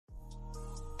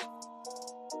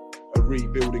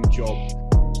rebuilding job.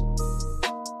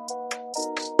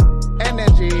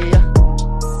 Energy.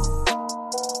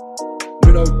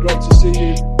 Nuno, great to see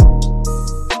you.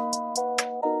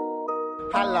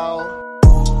 Hello.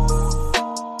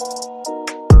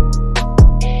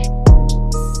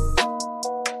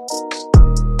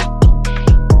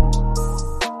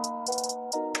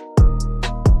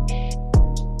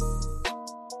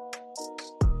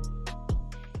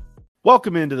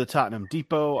 Welcome into the Tottenham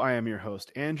Depot. I am your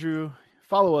host, Andrew.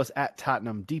 Follow us at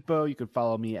Tottenham Depot. You can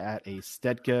follow me at A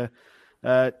Stedka.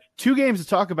 Two games to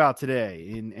talk about today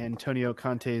in Antonio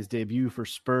Conte's debut for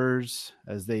Spurs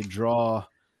as they draw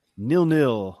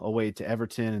 0-0 away to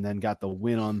Everton and then got the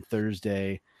win on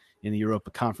Thursday in the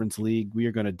Europa Conference League. We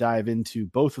are going to dive into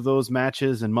both of those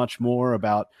matches and much more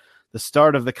about the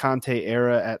start of the Conte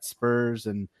era at Spurs.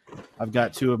 And I've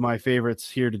got two of my favorites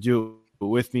here to do it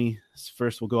with me.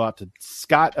 First, we'll go out to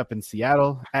Scott up in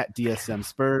Seattle at DSM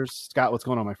Spurs. Scott, what's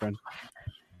going on, my friend?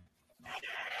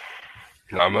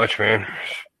 Not much, man.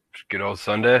 Just good old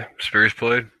Sunday. Spurs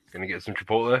played. Gonna get some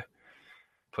Chipotle.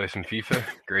 Play some FIFA.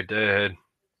 Great day ahead.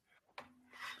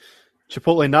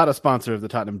 Chipotle, not a sponsor of the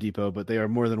Tottenham Depot, but they are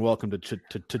more than welcome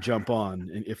to jump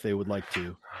on if they would like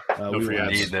to.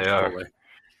 Indeed, they are. We've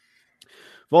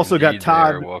also got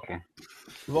Todd. Welcome.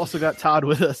 We've also got Todd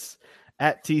with us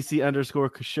at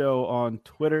TC_show on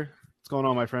Twitter. What's going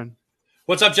on, my friend?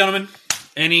 What's up, gentlemen?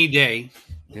 Any day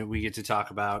that we get to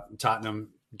talk about Tottenham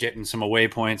getting some away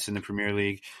points in the Premier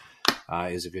League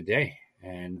is a good day.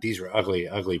 And these were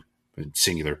ugly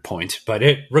singular point, but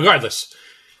regardless,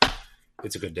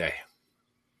 it's a good day.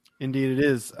 Indeed it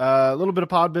is. A little bit of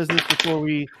pod business before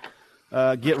we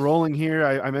get rolling here.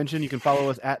 I mentioned you can follow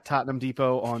us at Tottenham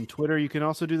Depot on Twitter. You can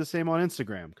also do the same on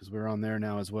Instagram because we're on there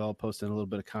now as well, posting a little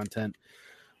bit of content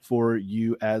for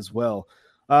you as well.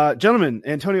 Gentlemen,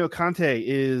 Antonio Conte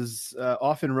is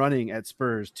off and running at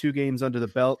Spurs, 2 games under the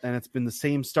belt, and it's been the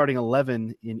same starting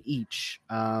 11 in each.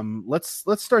 Let's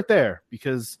start there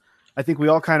because I think we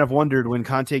all kind of wondered when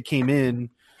Conte came in,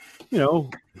 you know,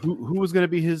 who was going to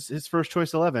be his first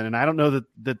choice 11. And I don't know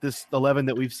that this 11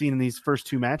 that we've seen in these first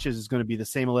 2 matches is going to be the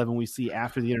same 11 we see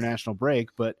after the international break,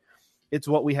 but it's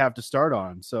what we have to start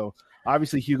on. So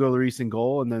obviously Hugo Lloris in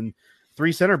goal, and then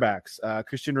 3 center backs,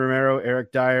 Christian Romero,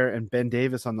 Eric Dyer, and Ben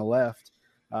Davis on the left.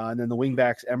 And then the wing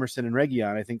backs, Emerson and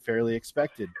Reguilon, I think fairly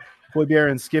expected.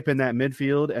 Højbjerg and Skip in that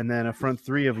midfield, and then a front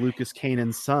 3 of Lucas Kane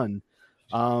and Son.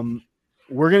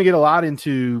 We're going to get a lot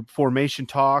into formation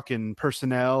talk and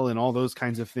personnel and all those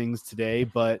kinds of things today.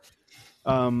 But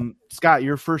Scott,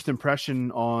 your first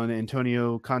impression on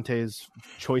Antonio Conte's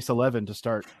choice 11 to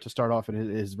start off in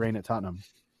his reign at Tottenham?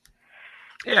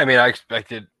 Yeah, I mean, I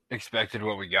expected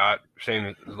what we got.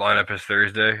 Same lineup as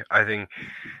Thursday. I think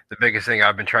the biggest thing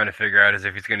I've been trying to figure out is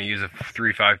if he's going to use a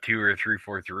 3-5-2 or a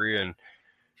 3-4-3, and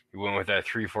he went with that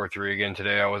 3-4-3 again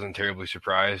today. I wasn't terribly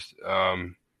surprised.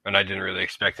 And I didn't really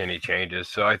expect any changes.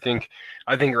 So I think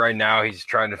right now he's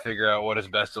trying to figure out what his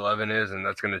best 11 is, and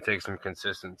that's going to take some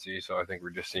consistency. So I think we're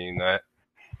just seeing that.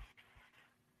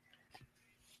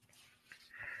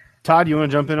 Todd, you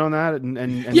want to jump in on that?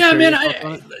 And yeah, man.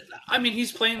 I mean,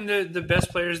 he's playing the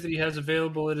best players that he has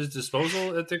available at his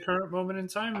disposal at the current moment in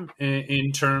time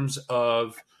in terms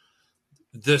of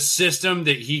the system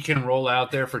that he can roll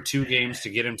out there for 2 games to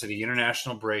get him to the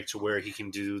international break to where he can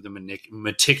do the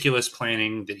meticulous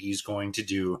planning that he's going to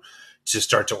do to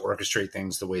start to orchestrate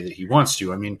things the way that he wants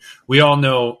to. I mean, we all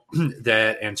know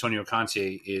that Antonio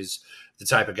Conte is the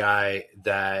type of guy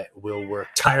that will work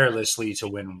tirelessly to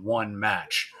win one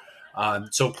match.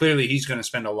 So clearly he's going to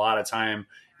spend a lot of time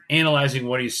analyzing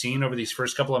what he's seen over these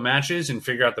first couple of matches and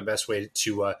figure out the best way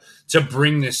to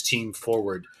bring this team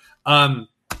forward.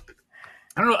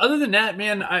 I don't know. Other than that,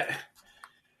 man, I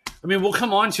mean, we'll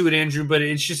come on to it, Andrew, but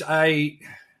it's just we're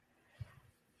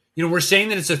saying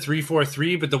that it's a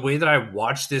 3-4-3, but the way that I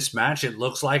watched this match, it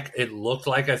looked like a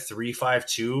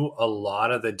 3-5-2 a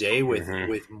lot of the day with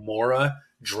Moura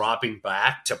dropping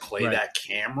back to play that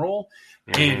cam role.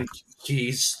 And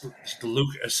he's Luke.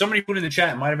 Somebody put in the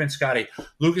chat, it might have been Scotty.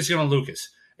 Lucas going to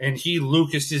Lucas. And he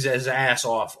Lucased his ass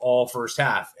off all first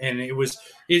half. And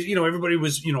everybody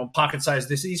was, pocket sized.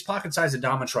 He's pocket sized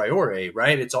Adama Traore,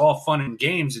 right? It's all fun and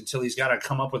games until he's got to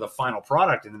come up with a final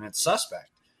product, and then it's suspect.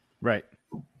 Right.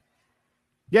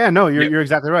 Yeah, no, you're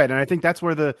exactly right. And I think that's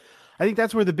where the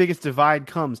biggest divide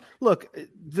comes. Look,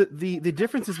 the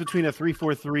differences between a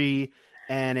 3-4-3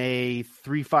 and a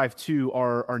 3-5-2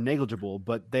 are negligible,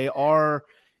 but they are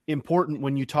important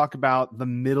when you talk about the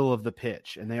middle of the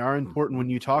pitch, and they are important when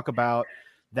you talk about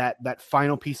that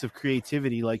final piece of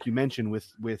creativity, like you mentioned,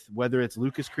 with whether it's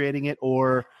Lucas creating it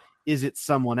or is it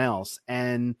someone else.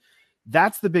 And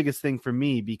That's the biggest thing for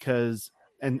me because,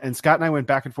 and Scott and I went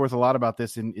back and forth a lot about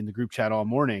this in the group chat all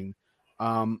morning.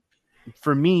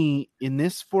 For me, in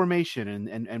this formation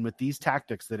and with these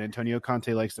tactics that Antonio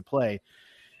Conte likes to play,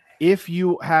 if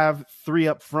you have three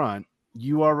up front,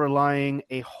 you are relying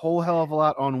a whole hell of a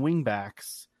lot on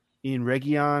wingbacks in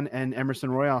Reguilón and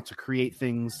Emerson Royal to create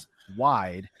things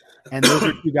wide. And those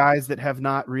are two guys that have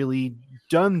not really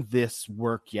done this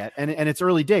work yet. And it's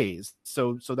early days.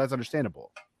 So that's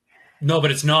understandable. No,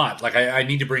 but it's not. Like, I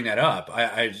need to bring that up.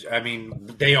 I mean,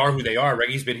 they are who they are.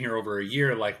 Reggie's been here over a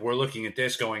year. Like, we're looking at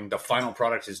this going, the final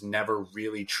product has never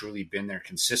really truly been there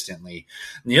consistently.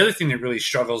 And the other thing that really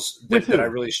struggles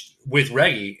with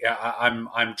Reggie,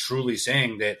 I'm truly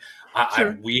saying that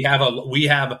we have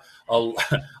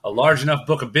a large enough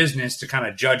book of business to kind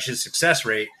of judge his success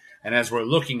rate. And as we're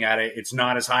looking at it, it's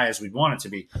not as high as we'd want it to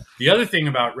be. The other thing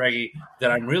about Reggie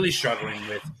that I'm really struggling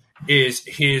with is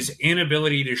his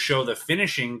inability to show the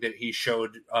finishing that he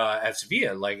showed at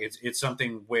Sevilla. Like, it's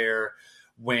something where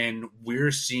when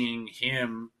we're seeing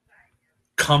him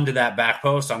come to that back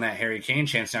post on that Harry Kane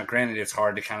chance, now granted it's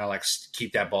hard to kind of like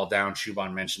keep that ball down.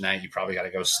 Shuban mentioned that you probably got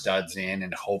to go studs in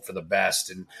and hope for the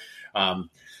best. And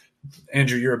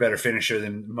Andrew, you're a better finisher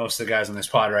than most of the guys on this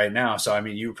pod right now. So, I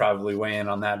mean, you probably weigh in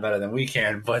on that better than we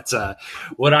can. But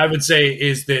what I would say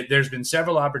is that there's been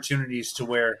several opportunities to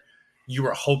where you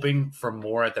were hoping for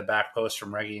more at the back post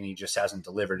from Reggie, and he just hasn't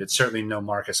delivered. It's certainly no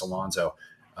Marcus Alonso,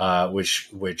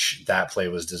 which that play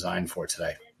was designed for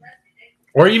today.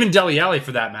 Or even Dele Alli,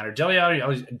 for that matter.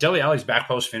 Dele Alli's back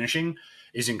post finishing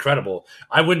is incredible.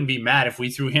 I wouldn't be mad if we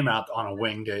threw him out on a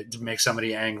wing to make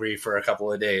somebody angry for a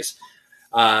couple of days,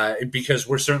 because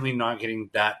we're certainly not getting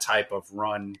that type of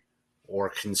run or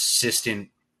consistent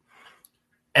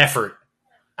effort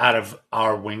out of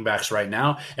our wingbacks right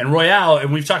now. And Royal,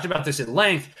 and we've talked about this at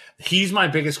length, he's my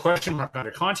biggest question mark under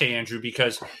Conte, Andrew,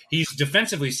 because he's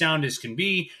defensively sound as can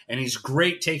be, and he's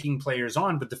great taking players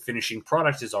on, but the finishing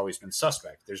product has always been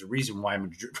suspect. There's a reason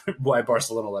why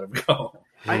Barcelona let him go.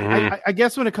 I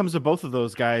guess when it comes to both of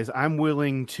those guys, I'm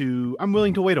willing to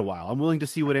wait a while. I'm willing to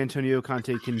see what Antonio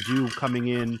Conte can do coming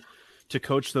in to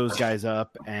coach those guys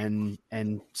up and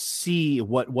see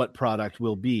what product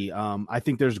will be. I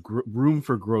think there's room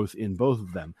for growth in both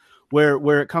of them.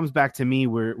 Where it comes back to me,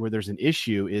 where there's an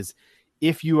issue is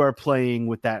if you are playing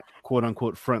with that quote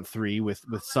unquote front three with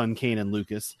Son, Kane, and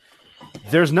Lucas,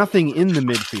 there's nothing in the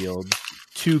midfield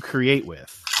to create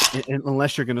with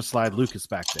unless you're going to slide Lucas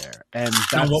back there, and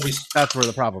that's where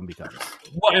the problem becomes.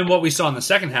 Well, and what we saw in the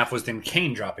second half was then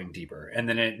Kane dropping deeper, and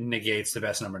then it negates the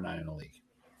best number 9 in the league.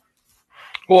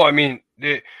 Well, I mean,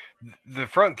 the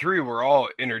front three were all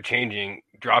interchanging,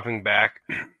 dropping back,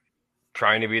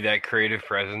 trying to be that creative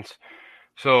presence.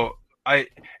 So I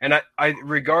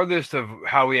regardless of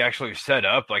how we actually set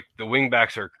up, like the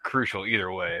wingbacks are crucial either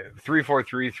way.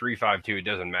 3-4-3, 3-5-2, it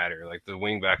doesn't matter. Like the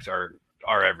wingbacks are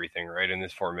everything, right, in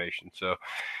this formation. So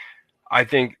I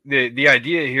think the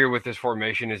idea here with this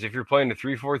formation is if you're playing a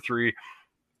 3-4-3,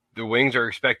 the wings are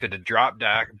expected to drop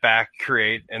back,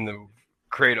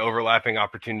 create overlapping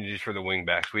opportunities for the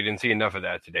wingbacks. We didn't see enough of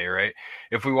that today, right?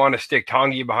 If we want to stick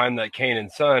Tanguy behind that Kane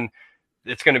and Son,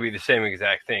 it's going to be the same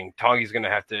exact thing. Tanguy's going to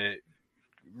have to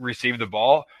receive the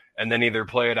ball and then either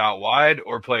play it out wide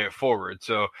or play it forward.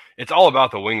 So it's all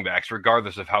about the wingbacks,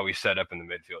 regardless of how we set up in the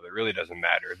midfield. It really doesn't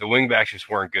matter. The wingbacks just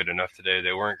weren't good enough today.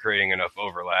 They weren't creating enough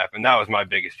overlap. And that was my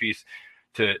biggest piece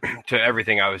to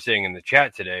everything I was saying in the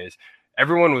chat today is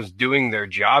everyone was doing their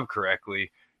job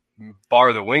correctly,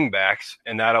 bar the wingbacks,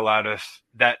 and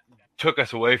that took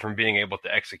us away from being able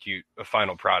to execute a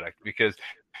final product because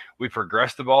we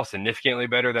progressed the ball significantly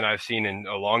better than I've seen in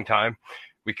a long time.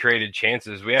 We created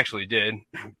chances. We actually did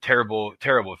terrible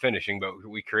finishing, but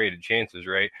we created chances,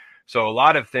 right? So a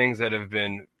lot of things that have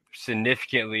been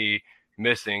significantly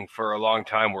missing for a long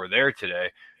time were there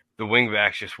today. The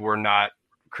wingbacks just were not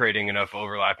creating enough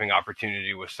overlapping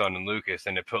opportunity with Son and Lucas,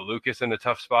 and it put Lucas in a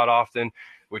tough spot often,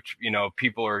 which,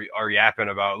 people are yapping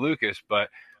about Lucas, but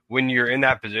when you're in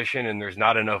that position and there's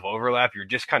not enough overlap, you're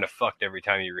just kind of fucked every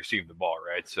time you receive the ball,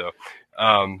 right? So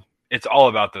it's all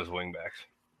about those wingbacks.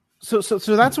 So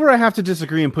that's where I have to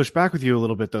disagree and push back with you a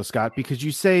little bit, though, Scott, because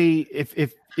you say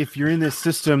if you're in this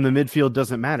system, the midfield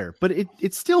doesn't matter, but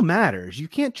it still matters. You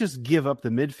can't just give up the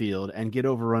midfield and get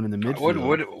overrun in the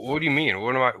midfield. What do you mean?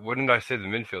 Wouldn't I say the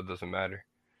midfield doesn't matter?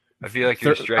 I feel like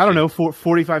you're stretching. I don't know.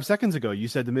 45 seconds ago, you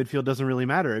said the midfield doesn't really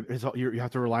matter. You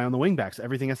have to rely on the wingbacks.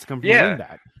 Everything has to come from the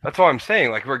wingback. That's what I'm saying.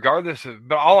 Like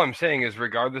but all I'm saying is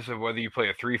regardless of whether you play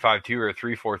a 3-5-2 or a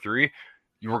 3-4-3,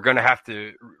 we're going to have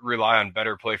to rely on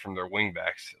better play from their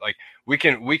wingbacks. Like we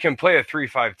can play a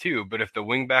 3-5-2, but if the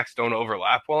wingbacks don't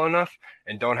overlap well enough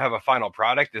and don't have a final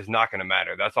product, it's not going to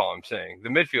matter. That's all I'm saying. The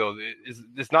midfield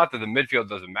it's not that the midfield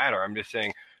doesn't matter. I'm just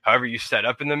saying, however you set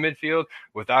up in the midfield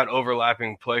without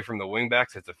overlapping play from the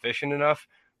wingbacks that's efficient enough,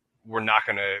 we're not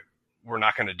going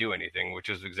to do anything, which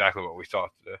is exactly what we saw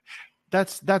today.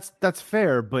 That's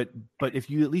fair, but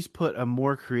if you at least put a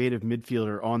more creative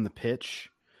midfielder on the pitch,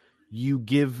 you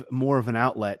give more of an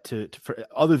outlet for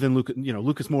other than Lucas.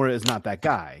 Lucas Moura is not that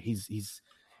guy. He's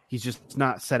just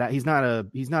not set out. He's not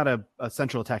a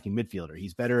central attacking midfielder.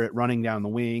 He's better at running down the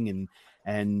wing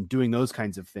and doing those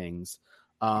kinds of things.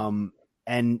 And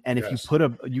yes.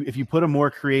 if you put a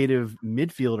more creative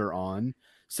midfielder on,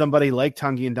 somebody like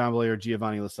Tanguy Ndombele or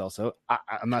Giovanni Lo Celso,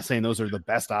 I'm not saying those are the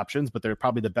best options, but they're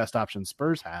probably the best options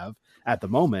Spurs have at the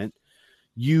moment.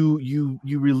 You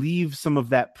relieve some of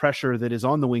that pressure that is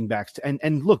on the wingbacks,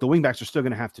 and look, the wingbacks are still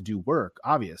going to have to do work.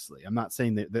 Obviously, I'm not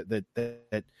saying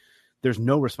that there's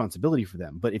no responsibility for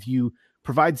them, but if you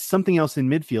provide something else in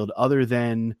midfield other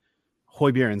than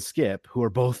Højbjerg and Skip, who are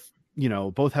both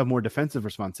have more defensive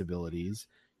responsibilities,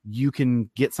 you can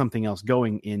get something else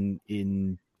going in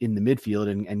the midfield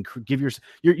and give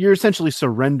you're essentially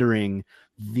surrendering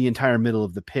the entire middle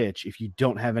of the pitch if you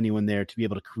don't have anyone there to be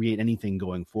able to create anything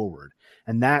going forward.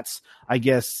 And that's, I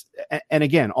guess, and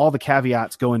again, all the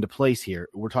caveats go into place here.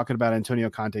 We're talking about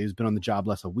Antonio Conte, who's been on the job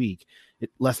less than a week.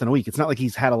 It's not like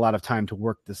he's had a lot of time to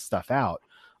work this stuff out.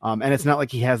 And it's not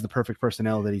like he has the perfect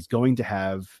personnel that he's going to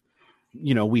have,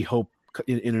 we hope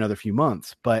in another few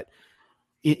months. But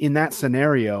in that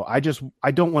scenario, I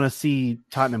don't want to see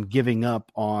Tottenham giving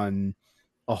up on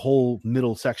a whole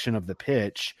middle section of the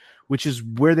pitch, which is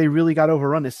where they really got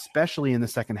overrun, especially in the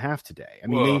second half today. I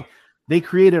mean, they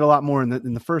created a lot more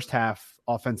in the first half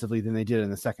offensively than they did in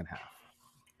the second half.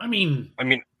 I mean,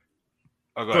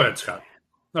 go ahead, Scott.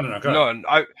 No, go ahead.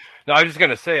 I was just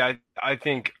gonna say, I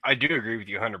think I do agree with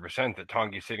you 100% that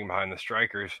Tanguy sitting behind the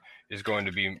strikers is going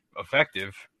to be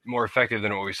more effective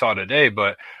than what we saw today.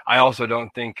 But I also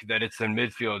don't think that it's the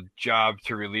midfield job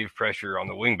to relieve pressure on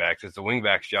the wingbacks. It's the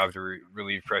wingbacks' job to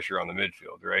relieve pressure on the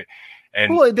midfield, right? And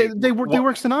they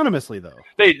work synonymously though.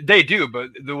 They do, but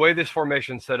the way this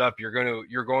formation's set up, you're going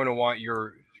to want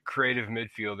your creative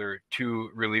midfielder to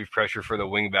relieve pressure for the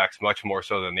wingbacks much more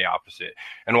so than the opposite.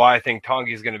 And why I think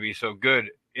Tanguy is going to be so good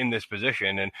in this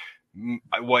position, and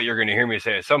what you're going to hear me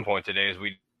say at some point today is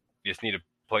we just need to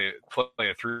play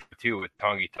a 3-2 with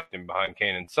Tanguy tucked in behind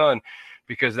Kane and Son,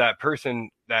 because that person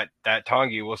that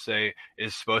Tanguy will say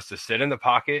is supposed to sit in the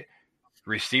pocket,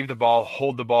 receive the ball,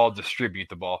 hold the ball, distribute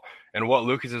the ball. And what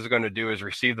Lucas is going to do is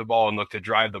receive the ball and look to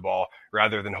drive the ball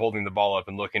rather than holding the ball up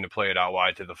and looking to play it out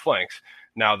wide to the flanks.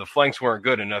 Now, the flanks weren't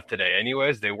good enough today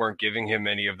anyways. They weren't giving him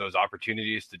any of those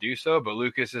opportunities to do so, but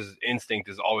Lucas's instinct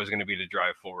is always going to be to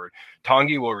drive forward.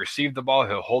 Tanguy will receive the ball,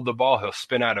 he'll hold the ball, he'll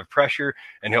spin out of pressure,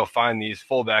 and he'll find these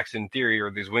fullbacks in theory, or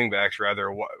these wingbacks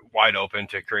rather, wide open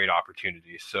to create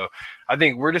opportunities. So I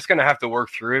think we're just going to have to work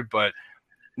through it, but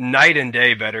night and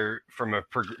day better from a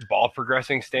ball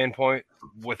progressing standpoint,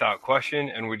 without question.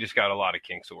 And we just got a lot of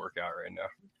kinks to work out right now.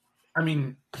 I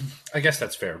mean, I guess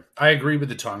that's fair. I agree with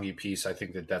the Tanguy piece. I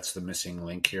think that's the missing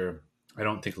link here. I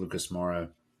don't think Lucas Moura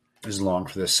is long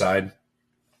for this side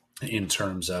in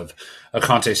terms of a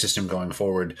Conte system going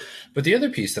forward. But the other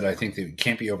piece that I think that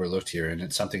can't be overlooked here, and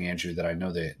it's something, Andrew, that I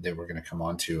know that we're going to come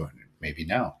on to maybe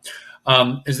now,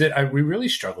 is that we really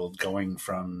struggled going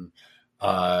from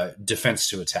defense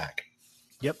to attack.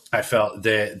 Yep. I felt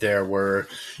that there were,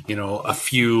 a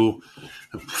few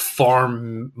far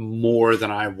more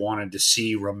than I wanted to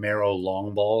see Romero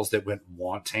long balls that went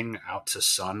wanting out to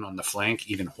Son on the flank.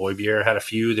 Even Højbjerg had a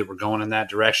few that were going in that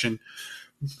direction.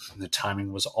 The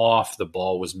timing was off. The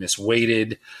ball was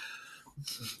misweighted.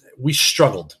 We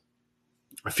struggled.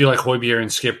 I feel like Højbjerg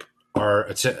and Skip are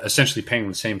essentially playing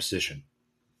the same position.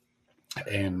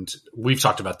 And we've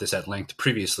talked about this at length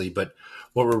previously, but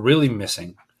what we're really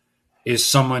missing is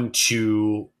someone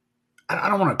to, I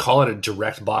don't want to call it a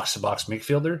direct box-to-box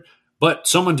midfielder, but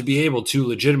someone to be able to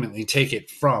legitimately take it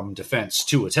from defense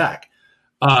to attack.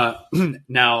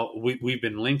 Now, we've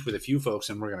been linked with a few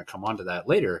folks, and we're going to come on to that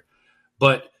later.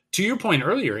 But to your point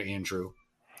earlier, Andrew,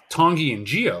 Tanguy and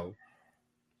Gio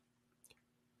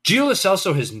Lo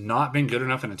Celso has not been good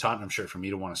enough in a Tottenham shirt for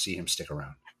me to want to see him stick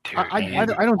around. I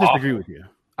don't disagree with you.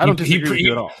 I don't disagree with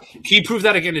you at all. He proved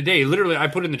that again today. Literally, I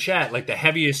put in the chat like the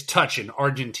heaviest touch in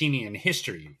Argentinian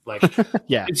history. Like,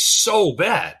 yeah, it's so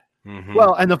bad. Mm-hmm.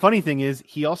 Well, and the funny thing is,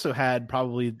 he also had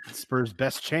probably Spurs'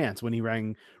 best chance when he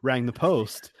rang the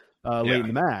post late in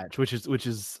the match, which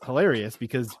is hilarious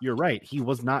because you're right. He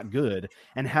was not good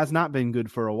and has not been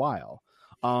good for a while.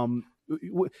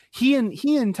 He and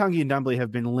Tanguy Ndombele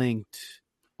have been linked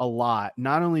a lot,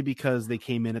 not only because they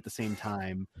came in at the same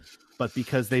time, but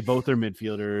because they both are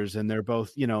midfielders and they're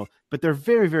both, but they're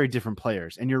very, very different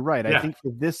players. And you're right. Yeah. I think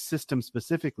for this system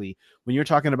specifically, when you're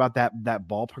talking about that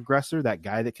ball progressor, that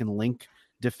guy that can link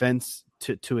defense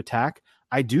to attack,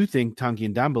 I do think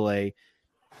Tanguy Ndombele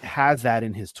has that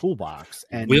in his toolbox.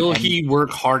 And will he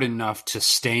work hard enough to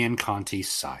stay in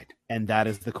Conte's side? And that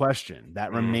is the question.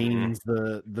 That remains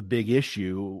the big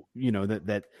issue,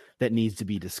 that needs to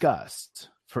be discussed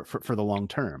for the long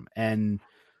term. And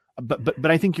but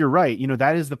I think you're right.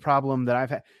 That is the problem that I've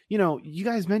had. You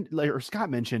guys or Scott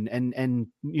mentioned, and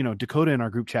Dakota in our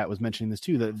group chat was mentioning this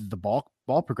too. That the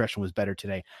ball progression was better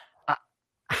today.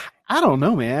 I don't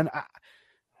know, man.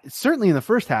 Certainly in the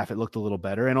first half it looked a little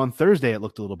better, and on Thursday it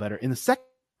looked a little better. In the second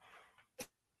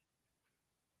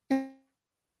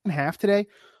half today,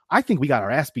 I think we got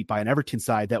our ass beat by an Everton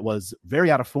side that was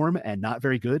very out of form and not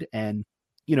very good. And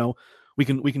we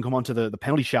can come on to the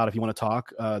penalty shout if you want to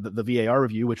talk the VAR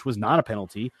review, which was not a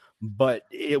penalty, but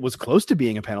it was close to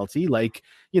being a penalty. Like,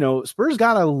 Spurs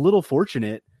got a little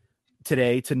fortunate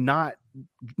today to not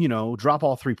drop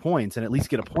all 3 points and at least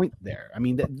get a point there. I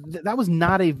mean, that was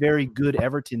not a very good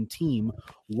Everton team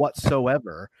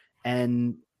whatsoever.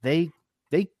 And they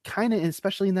kind of,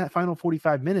 especially in that final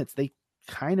 45 minutes, they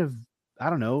kind of, I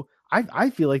don't know.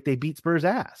 I feel like they beat Spurs'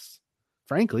 ass,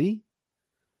 frankly.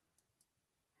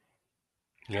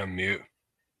 You're on mute.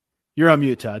 You're on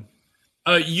mute, Todd.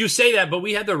 You say that, but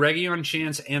we had the Reguilon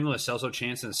chance and the Lo Celso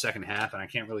chance in the second half, and I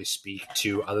can't really speak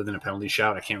to, other than a penalty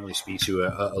shout, I can't really speak to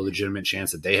a legitimate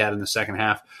chance that they had in the second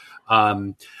half.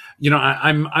 I'm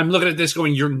looking at this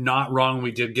going, you're not wrong.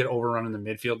 We did get overrun in the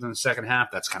midfield in the second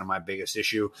half. That's kind of my biggest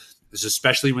issue, is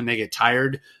especially when they get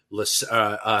tired.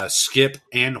 Skip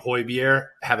and Højbjerg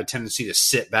have a tendency to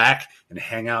sit back and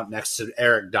hang out next to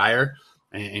Eric Dyer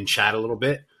and chat a little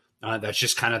bit. That's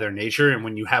just kind of their nature. And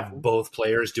when you have both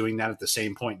players doing that at the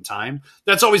same point in time,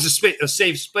 that's always a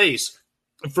safe space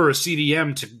for a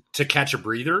CDM to catch a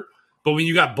breather. But when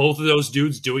you got both of those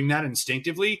dudes doing that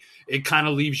instinctively, it kind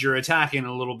of leaves your attack in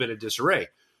a little bit of disarray.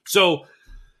 So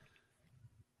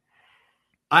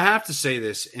I have to say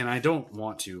this, and I don't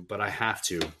want to, but I have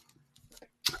to.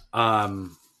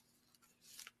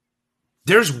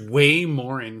 There's way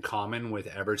more in common with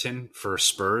Everton for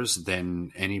Spurs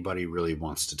than anybody really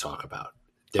wants to talk about.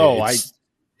 I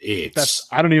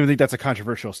don't even think that's a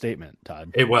controversial statement,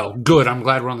 Todd. Well, good. I'm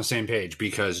glad we're on the same page,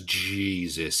 because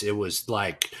Jesus, it was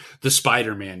like the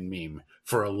Spider-Man meme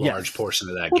for a large portion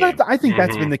of that game. I think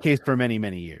that's been the case for many,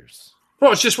 many years.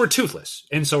 Well, it's just we're toothless.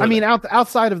 And so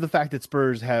outside of the fact that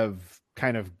Spurs have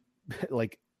kind of,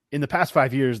 like, in the past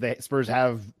 5 years, Spurs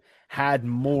have had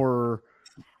more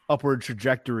upward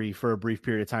trajectory for a brief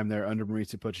period of time there under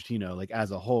Mauricio Pochettino, like,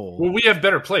 as a whole. Well, we have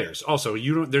better players. Also,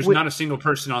 there's not a single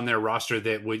person on their roster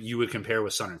that you would compare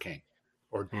with Son or Kane.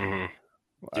 Or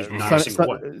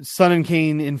Son and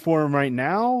Kane in form right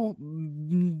now,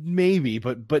 maybe,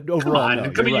 but overall,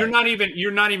 you're not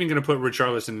even going to put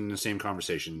Richarlison in the same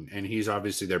conversation, and he's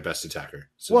obviously their best attacker.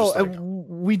 So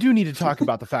we do need to talk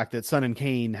about the fact that Son and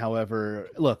Kane, however,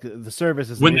 look, the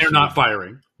service is when they're not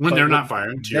firing. They are not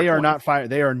firing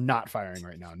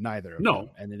right now. Neither of them,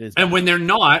 and it is. And when they're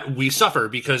not, we suffer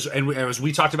because, and as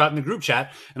we talked about in the group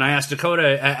chat, and I asked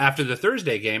Dakota after the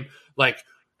Thursday game, like,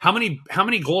 how many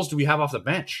goals do we have off the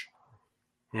bench?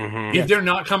 If they're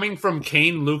not coming from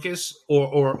Kane, Lucas,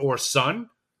 or Son,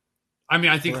 I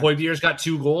mean, I think Højbjerg's got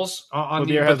 2 goals on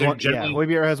the.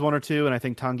 Højbjerg has 1 or 2, and I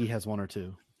think Tanguy has 1 or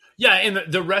 2. Yeah, and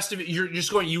the rest of it, you're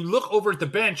just going. You look over at the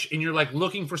bench, and you're like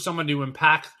looking for someone to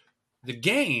impact the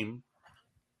game,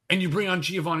 and you bring on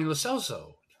Giovanni Lo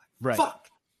Celso. Right. Fuck.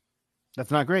 That's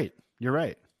not great. You're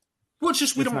right. Well, it's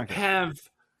just we don't have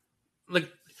like.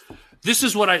 This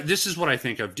is what I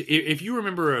think of. If you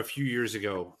remember a few years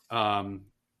ago,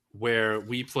 where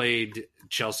we played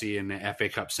Chelsea in the FA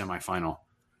Cup semifinal,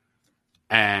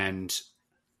 and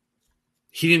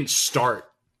he didn't start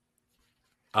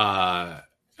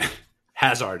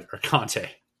Hazard or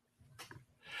Conte,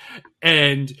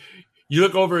 and you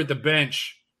look over at the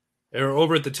bench or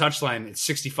over at the touchline, it's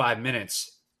 65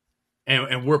 minutes,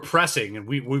 and we're pressing, and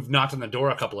we've knocked on the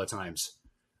door a couple of times,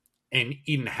 and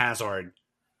Eden Hazard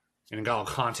and N'Golo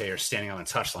Conte are standing on the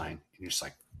touchline, and you're just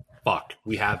like, fuck,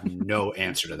 we have no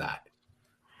answer to that.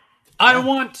 I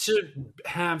want to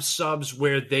have subs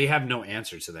where they have no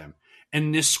answer to them,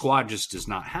 and this squad just does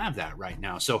not have that right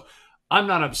now. So I'm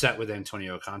not upset with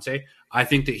Antonio Conte. I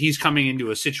think that he's coming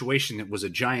into a situation that was a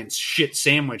giant shit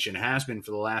sandwich and has been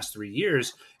for the last 3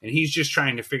 years, and he's just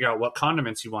trying to figure out what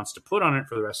condiments he wants to put on it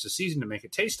for the rest of the season to make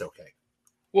it taste okay.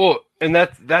 Well, and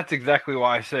that's exactly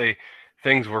why I say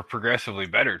things were progressively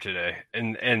better today,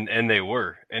 and they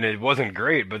were, and it wasn't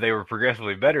great, but they were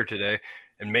progressively better today,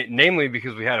 and namely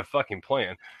because we had a fucking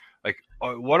plan. Like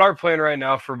what our plan right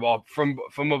now for ball from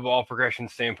a ball progression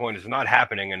standpoint is not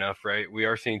happening enough, right? We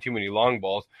are seeing too many long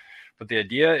balls, but the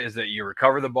idea is that you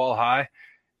recover the ball high.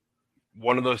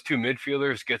 One of those two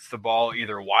midfielders gets the ball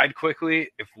either wide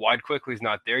quickly. If wide quickly is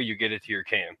not there, you get it to your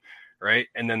cam, right?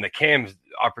 And then the cam's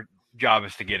job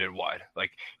is to get it wide.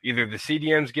 Like either the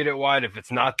CDMs get it wide. If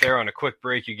it's not there on a quick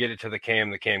break, you get it to the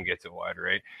cam gets it wide,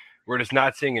 right? We're just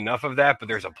not seeing enough of that, but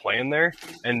there's a plan there,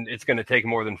 and it's going to take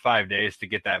more than 5 days to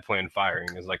get that plan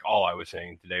firing is like all I was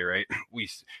saying today, right?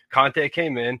 Conte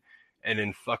came in and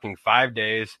in fucking 5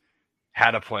 days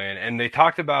had a plan, and they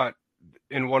talked about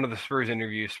in one of the Spurs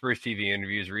TV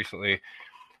interviews recently,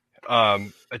 a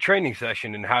training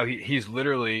session and how he's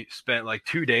literally spent like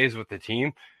 2 days with the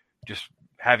team just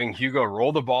having Hugo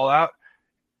roll the ball out.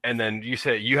 And then you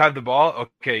say, you have the ball.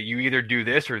 Okay, you either do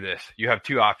this or this. You have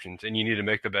two options, and you need to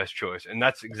make the best choice. And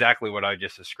that's exactly what I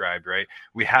just described, right?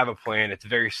 We have a plan. It's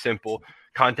very simple.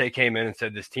 Conte came in and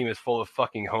said, this team is full of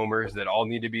fucking homers that all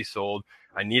need to be sold.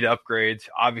 I need upgrades.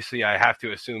 Obviously, I have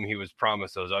to assume he was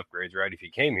promised those upgrades, right, if he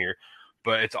came here.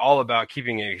 But it's all about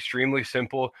keeping it extremely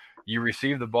simple. You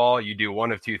receive the ball, you do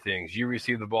one of two things. You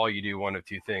receive the ball, you do one of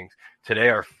two things. Today,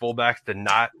 our fullbacks did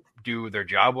not do their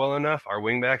job well enough. Our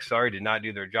wingbacks, did not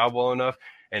do their job well enough.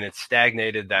 And it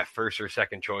stagnated that first or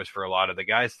second choice for a lot of the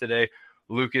guys today.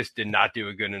 Lucas did not do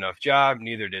a good enough job.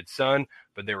 Neither did Son,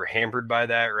 but they were hampered by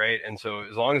that, right? And so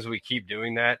as long as we keep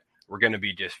doing that, we're going to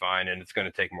be just fine. And it's going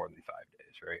to take more than 5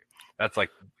 days, right? That's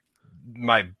like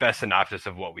my best synopsis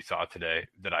of what we saw today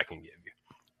that I can give you.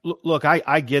 Look,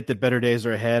 I get that better days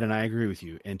are ahead, and I agree with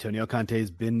you. Antonio Conte has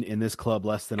been in this club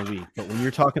less than a week. But when you're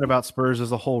talking about Spurs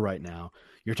as a whole right now,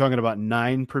 you're talking about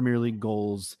 9 Premier League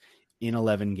goals in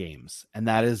 11 games. And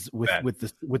that is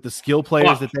with the skill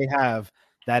players that they have,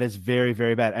 that is very,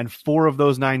 very bad. And 4 of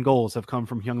those 9 goals have come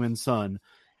from Heung-min Son,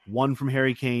 1 from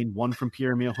Harry Kane, 1 from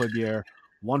Pierre-Emile Højbjerg,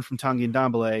 1 from Tanguy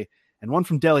Ndombele, and 1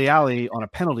 from Dele Alli on a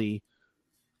penalty.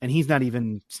 And he's not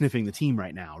even sniffing the team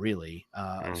right now, really.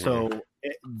 So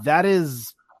that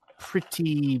is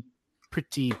pretty bad.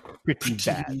 Pretty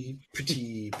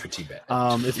bad.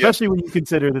 Especially when you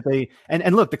consider that they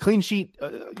and look, the clean sheet,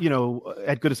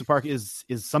 at Goodison Park is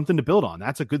something to build on.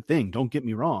 That's a good thing. Don't get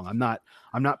me wrong. I'm not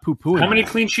poo-pooing. How many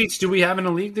clean sheets do we have in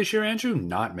the league this year, Andrew?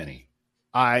 Not many.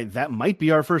 That might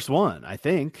be our first one. I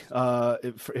think.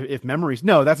 If memories,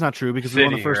 no, that's not true because we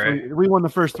won the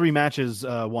first 3 matches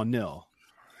 1-0.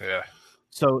 Yeah.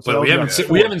 So we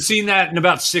haven't seen that in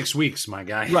about 6 weeks, my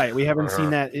guy. Right. We haven't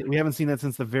seen that. We haven't seen that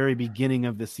since the very beginning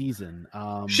of the season.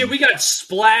 We got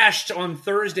splashed on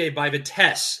Thursday by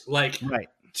Vitesse. Like, right.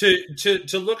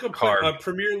 To look a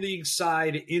Premier League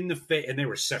side in the face, and they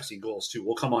were sexy goals too.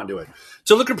 We'll come on to it.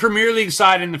 To look a Premier League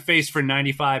side in the face for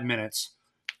 95 minutes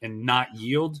and not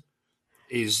yield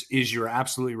is you're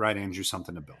absolutely right, Andrew.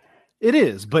 Something to build. It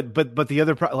is, but the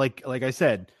other like I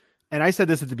said. And I said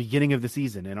this at the beginning of the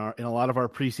season in a lot of our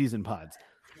preseason pods.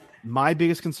 My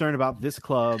biggest concern about this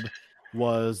club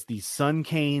was the Son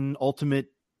Kane ultimate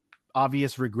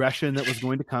obvious regression that was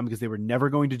going to come because they were never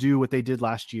going to do what they did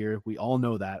last year. We all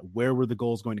know that. Where were the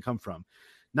goals going to come from?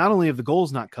 Not only have the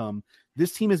goals not come,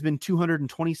 this team has been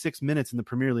 226 minutes in the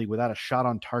Premier League without a shot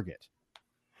on target.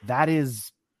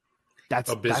 That's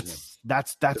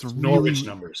really Norwich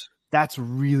numbers. That's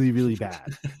really, really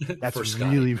bad. That's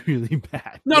really, really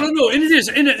bad. No, and it is.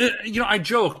 And I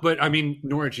joke, but I mean,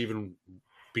 Norwich even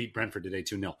beat Brentford today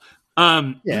 2-0.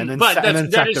 And then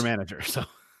sacked their manager. So,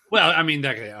 well, I mean,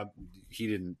 that guy, he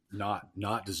didn't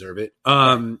not deserve it.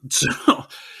 So,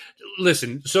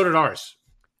 listen, so did ours.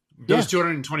 Those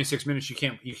 226 minutes, you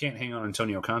can't hang on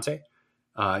Antonio Conte.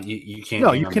 You can't.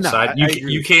 No, you cannot.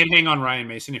 You can't hang on Ryan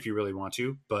Mason if you really want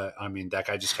to, but I mean that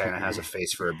guy just kind of has a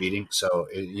face for a beating, so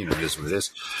it is what it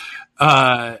is.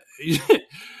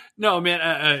 No,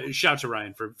 man. Shout out to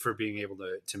Ryan for being able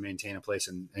to maintain a place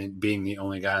and being the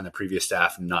only guy on the previous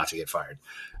staff not to get fired.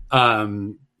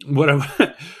 What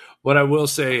I will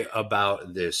say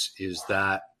about this is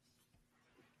that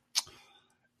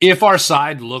if our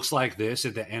side looks like this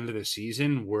at the end of the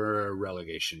season, we're a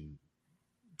relegation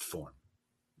form.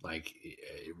 Like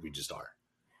we just are.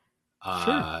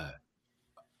 Sure.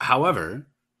 However,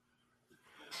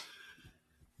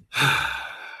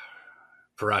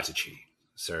 Paratici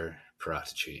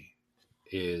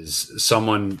is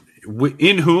someone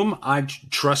in whom I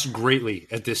trust greatly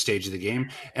at this stage of the game.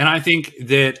 And I think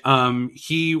that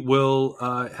he will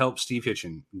help Steve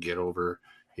Hitchen get over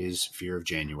his fear of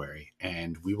January.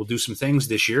 And we will do some things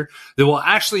this year that will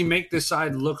actually make this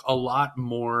side look a lot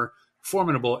more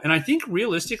formidable. And I think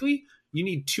realistically, you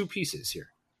need two pieces here.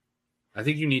 I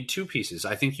think you need two pieces.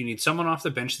 I think you need someone off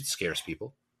the bench that scares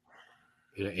people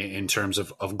in terms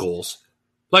of goals.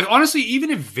 Like, honestly, even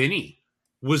if Vinny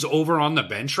was over on the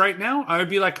bench right now, I would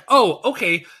be like, oh,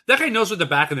 okay, that guy knows what the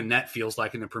back of the net feels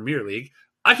like in the Premier League.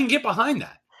 I can get behind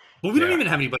that. But we don't even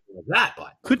have anybody like that,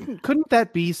 bud. Couldn't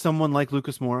that be someone like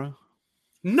Lucas Moura?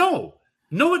 No,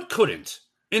 it couldn't.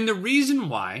 And the reason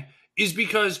why is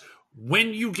because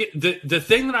when you get the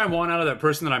thing that I want out of that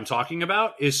person that I'm talking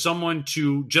about is someone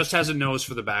to just has a nose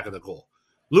for the back of the goal.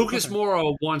 Lucas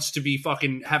Moura wants to be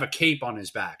fucking have a cape on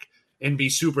his back and be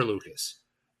Super Lucas.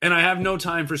 And I have no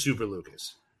time for Super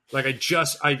Lucas. Like I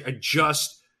just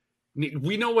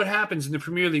we know what happens in the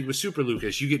Premier League with Super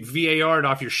Lucas. You get VAR'd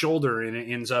off your shoulder and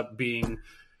it ends up being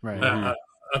a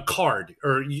card,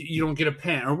 or you don't get a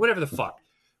pen or whatever the fuck.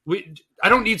 I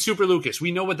don't need Super Lucas.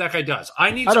 We know what that guy does.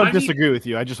 I don't disagree with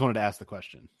you. I just wanted to ask the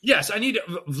question. Yes, I need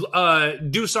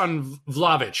Dusan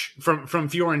Vlahovic from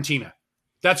Fiorentina.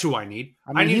 That's who I need.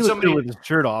 I need somebody with his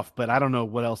shirt off, but I don't know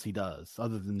what else he does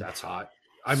other than that's hot.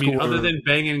 I mean, other than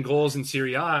banging goals in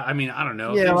Serie A, I mean, I don't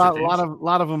know. Yeah, a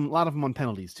lot of them on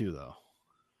penalties too, though.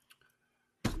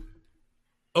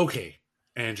 Okay,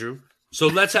 Andrew. So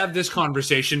let's have this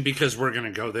conversation because we're going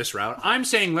to go this route. I'm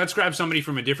saying let's grab somebody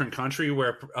from a different country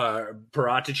where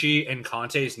Paratici and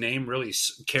Conte's name really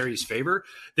carries favor.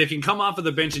 They can come off of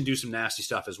the bench and do some nasty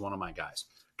stuff as one of my guys.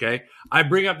 Okay, I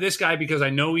bring up this guy because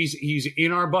I know he's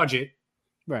in our budget.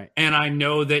 Right. And I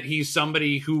know that he's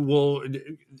somebody who will,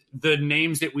 the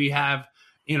names that we have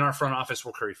in our front office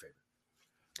will curry favor.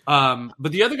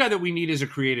 But the other guy that we need is a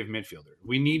creative midfielder.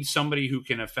 We need somebody who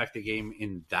can affect the game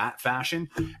in that fashion.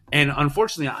 And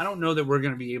unfortunately, I don't know that we're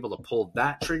going to be able to pull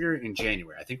that trigger in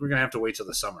January. I think we're going to have to wait till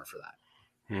the summer for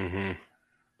that. Mm-hmm.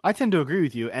 I tend to agree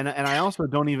with you. And I also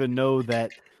don't even know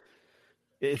that.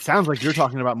 It sounds like you're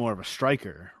talking about more of a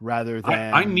striker rather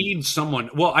than. I need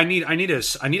someone. Well, I need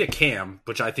a cam,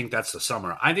 which I think that's the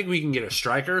summer. I think we can get a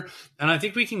striker, and I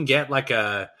think we can get like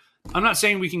a. I'm not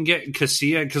saying we can get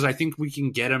Casilla because I think we can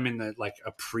get him in the like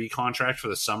a pre-contract for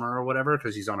the summer or whatever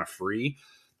because he's on a free.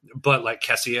 But like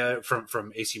Casilla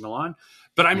from AC Milan.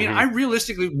 But I mean, I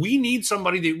realistically we need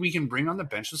somebody that we can bring on the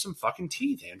bench with some fucking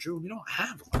teeth, Andrew. We don't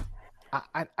have one.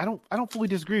 I don't fully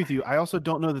disagree with you. I also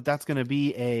don't know that that's going to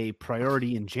be a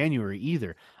priority in January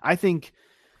either. I think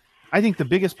the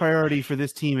biggest priority for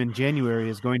this team in January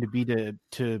is going to be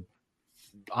to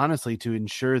honestly to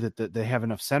ensure that they have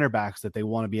enough center backs that they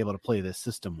want to be able to play this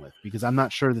system with, because I'm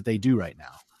not sure that they do right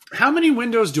now. How many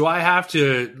windows do I have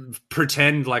to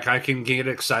pretend like I can get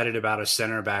excited about a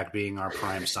center back being our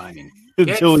prime signing?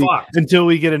 Until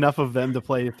we get enough of them to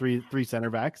play three center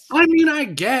backs. I mean, I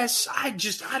guess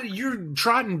you're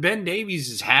trotting Ben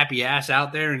Davies' happy ass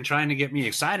out there and trying to get me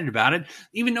excited about it,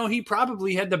 even though he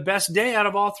probably had the best day out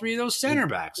of all three of those center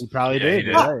backs. He probably did. He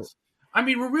did. Right. I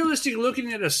mean, we're realistically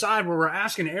looking at a side where we're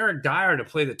asking Eric Dyer to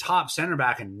play the top center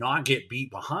back and not get beat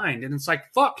behind. And it's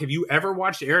like, fuck, have you ever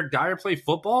watched Eric Dyer play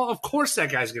football? Of course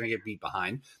that guy's going to get beat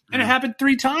behind. And it happened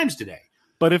 3 times today.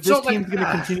 But if this team's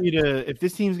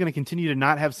going to continue to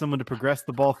not have someone to progress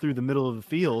the ball through the middle of the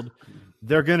field,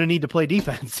 they're going to need to play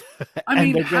defense. I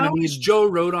mean, how is Joe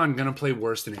Rodon going to play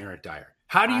worse than Eric Dyer?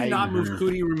 How do you not move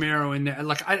Cudi Romero in there?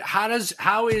 Like,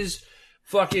 how is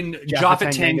fucking Jaffa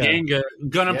Tanganga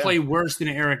gonna play worse than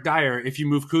Eric Dyer if you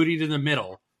move Cudi to the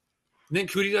middle? Then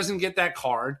Cudi doesn't get that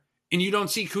card, and you don't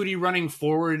see Cudi running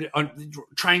forward,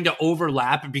 trying to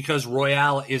overlap because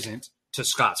Royale isn't, to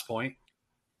Scott's point.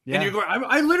 Yeah. And you're going.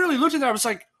 I literally looked at that. I was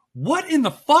like, "What in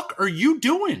the fuck are you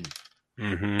doing?"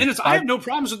 Mm-hmm. And I have no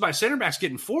problems with my center backs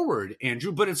getting forward,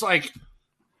 Andrew, but it's like,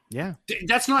 yeah,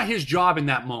 that's not his job in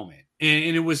that moment.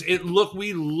 And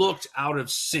we looked out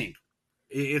of sync.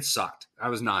 It sucked. I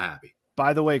was not happy.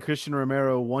 By the way, Christian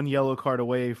Romero, 1 yellow card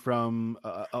away from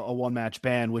a one-match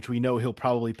ban, which we know he'll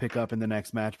probably pick up in the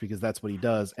next match because that's what he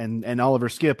does. And Oliver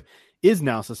Skipp is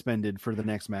now suspended for the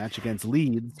next match against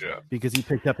Leeds because he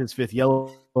picked up his 5th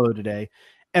yellow today.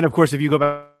 And, of course, if you go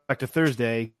back to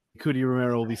Thursday, Cudi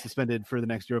Romero will be suspended for the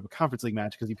next Europa Conference League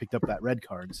match because he picked up that red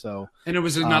card. So, and it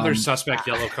was another suspect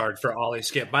yellow card for Ollie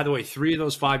Skipp. By the way, 3 of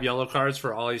those 5 yellow cards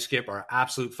for Ollie Skipp are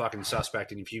absolute fucking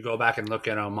suspect. And if you go back and look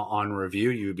at them on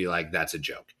review, you would be like, "That's a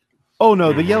joke." Oh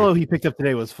no, the yellow he picked up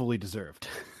today was fully deserved.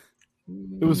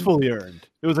 It was fully earned.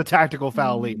 It was a tactical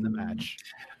foul late in the match.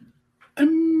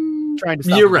 trying to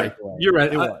stop. You're the right. breakaway. You're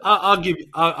right. It was.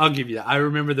 I'll give you that. I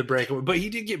remember the breakaway, but he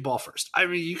did get ball first. I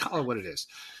mean, you call it what it is.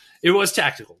 It was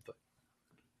tactical, but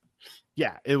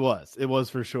Yeah, it was. It was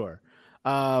for sure.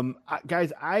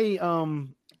 Guys, I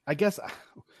guess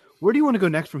where do you want to go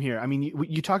next from here? I mean,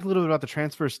 you talked a little bit about the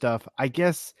transfer stuff. I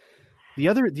guess the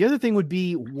other thing would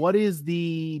be, what is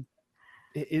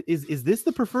is this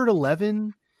the preferred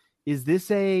 11? Is this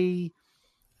a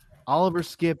Oliver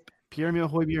Skip, Pierre-Emile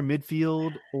Højbjerg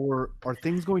midfield, or are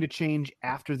things going to change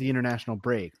after the international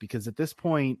break? Because at this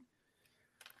point,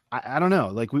 I don't know.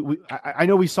 Like I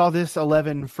know we saw this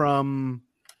 11 from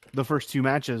the first two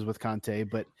matches with Conte,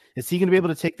 but is he going to be able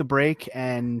to take the break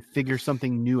and figure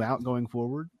something new out going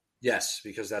forward? yes,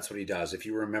 because that's what he does. If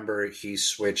you remember, he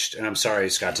switched, and I'm sorry,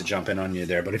 Scott, to jump in on you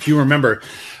there, but if you remember,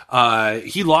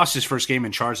 he lost his first game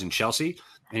in charge in Chelsea,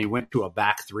 and he went to a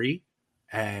back three,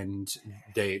 and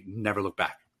they never looked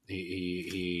back.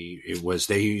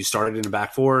 He started in a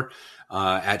back four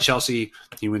at Chelsea.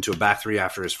 He went to a back three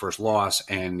after his first loss,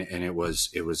 and it was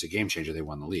a game changer. They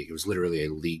won the league. It was literally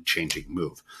a league changing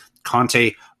move.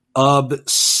 Conte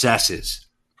obsesses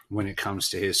when it comes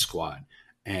to his squad,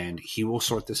 and he will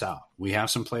sort this out. We have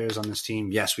some players on this team.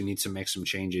 Yes, we need to make some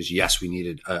changes. Yes, we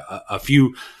needed a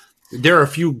few. There are a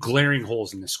few glaring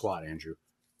holes in this squad, Andrew.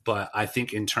 But I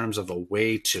think in terms of a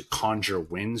way to conjure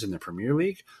wins in the Premier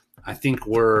League, I think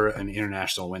we're an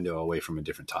international window away from a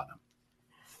different Tottenham.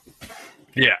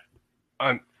 Yeah,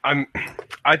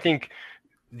 I think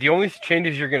the only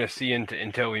changes you're going to see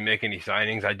until we make any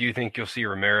signings, I do think you'll see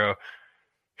Romero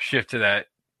shift to that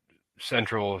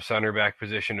central center back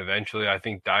position eventually. I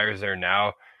think Dyer's there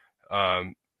now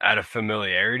out of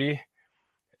familiarity,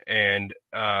 and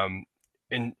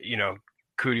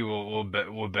Cootie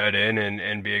will bet in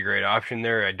and be a great option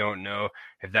there. I don't know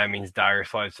if that means Dyer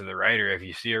slides to the right, or if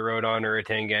you see a Rodon or a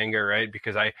Tanganga, right?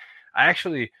 Because I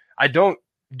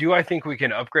think we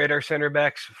can upgrade our center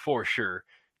backs? For sure.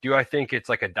 Do I think it's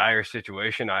like a Dyer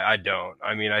situation? I don't.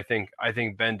 I mean, I think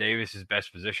Ben Davis'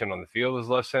 best position on the field is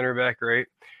left center back, right?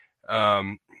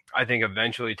 I think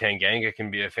eventually Tanganga can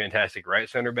be a fantastic right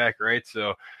center back, right?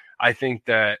 So I think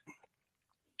that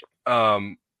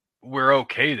we're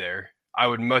okay there. I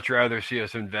would much rather see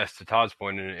us invest, to Todd's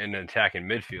point, in an attacking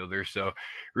midfielder. So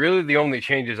really the only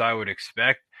changes I would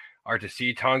expect are to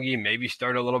see Tanguy maybe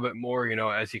start a little bit more,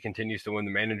 as he continues to win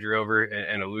the manager over,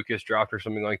 and a Lucas dropped or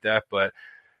something like that. But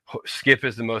Skip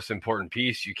is the most important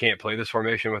piece. You can't play this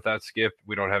formation without Skip.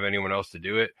 We don't have anyone else to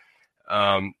do it.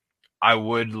 I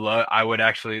would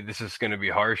actually, this is going to be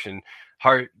harsh, and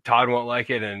Todd won't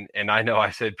like it, and I know I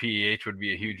said PEH would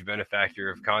be a huge benefactor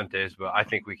of Conte's, but I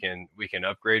think we can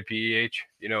upgrade PEH,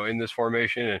 in this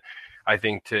formation. And I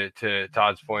think to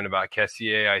Todd's point about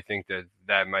Kessié, I think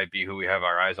that might be who we have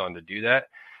our eyes on to do that.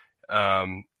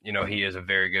 He is a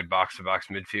very good box-to-box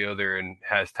midfielder and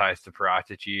has ties to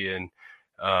Paratici, and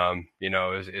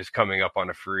is coming up on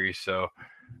a free. So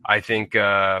I think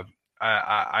I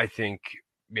think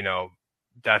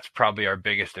that's probably our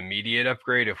biggest immediate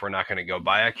upgrade if we're not going to go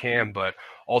buy a Cam. But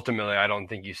ultimately, I don't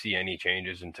think you see any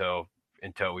changes until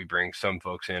we bring some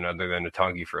folks in other than a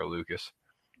Tanguy for a Lucas.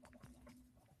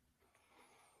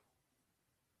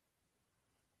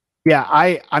 Yeah,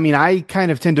 I mean, I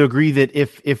kind of tend to agree that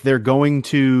if they're not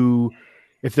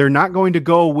going to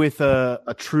go with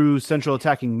a true central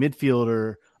attacking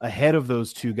midfielder ahead of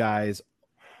those two guys,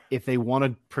 if they want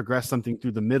to progress something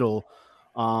through the middle,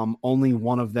 only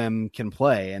one of them can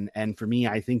play. And for me,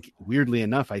 I think, weirdly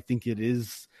enough, I think it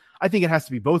has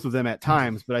to be both of them at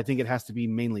times, but I think it has to be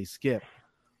mainly Skip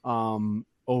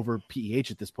over PEH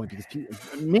at this point, because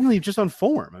mainly just on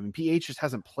form. I mean, PEH just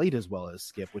hasn't played as well as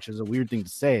Skip, which is a weird thing to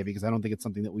say because I don't think it's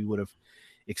something that we would have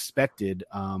expected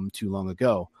too long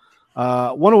ago.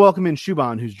 Want to welcome in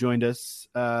Shuban, who's joined us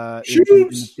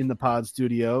in the pod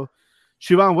studio.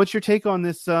 Shuban, what's your take on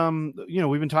this?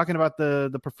 We've been talking about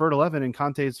the preferred 11 and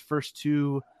Conte's first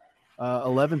two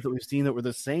 11s that we've seen that were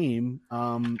the same.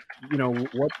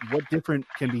 What different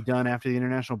can be done after the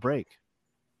international break?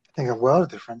 I think a world of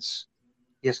difference.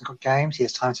 He hasn't got games. He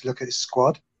has time to look at his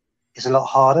squad. It's a lot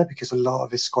harder because a lot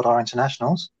of his squad are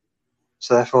internationals.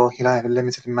 So therefore, he'll have a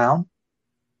limited amount.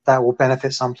 That will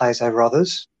benefit some players over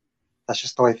others. That's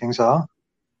just the way things are.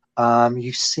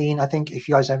 You've seen, I think, if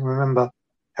you guys don't remember,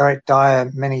 Eric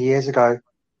Dyer many years ago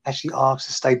actually asked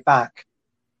to stay back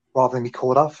rather than be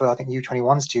called up for, I think,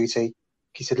 U21's duty.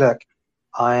 He said, look,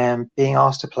 I am being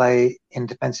asked to play in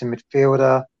defensive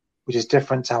midfielder, which is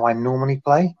different to how I normally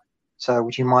play. So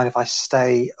would you mind if I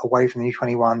stay away from the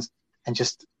U21s and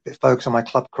just focus on my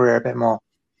club career a bit more?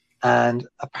 And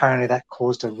apparently that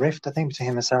caused a rift, I think, between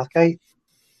him and Southgate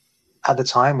at the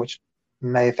time, which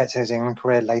may affect his England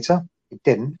career later. It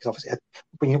didn't, because obviously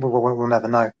we'll never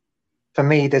know. For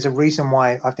me, there's a reason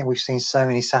why I think we've seen so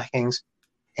many sackings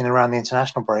in and around the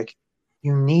international break.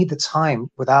 You need the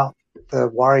time without the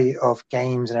worry of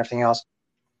games and everything else,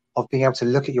 of being able to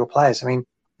look at your players. I mean,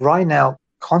 right now,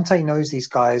 Conte knows these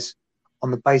guys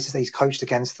on the basis that he's coached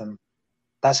against them.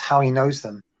 That's how he knows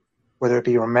them. Whether it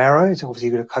be Romero, so obviously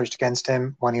he would have coached against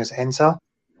him when he was at Inter,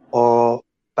 or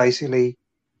basically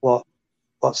what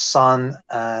Son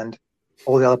and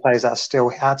all the other players that are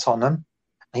still at Tottenham,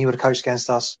 and he would have coached against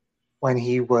us when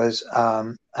he was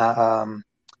at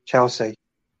Chelsea.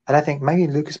 And I think maybe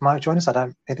Lucas might have joined us.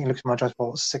 I think Lucas might have joined us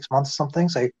for 6 months or something.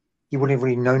 So he wouldn't have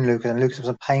really known Lucas, and Lucas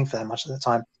wasn't paying for that much at the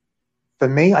time. For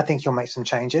me, I think he'll make some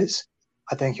changes.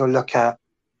 I think he'll look at,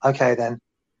 okay, then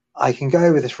I can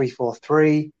go with a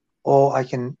 3-4-3, or I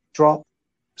can drop,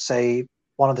 say,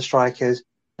 one of the strikers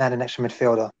and add an extra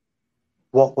midfielder.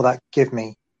 What will that give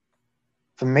me?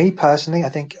 For me personally, I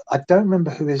don't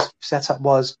remember who his setup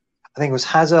was. I think it was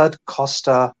Hazard,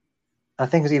 Costa, and I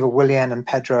think it was either Willian and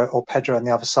Pedro, or Pedro on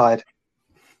the other side.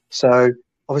 So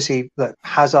obviously, look,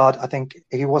 Hazard, I think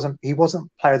he wasn't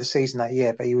player of the season that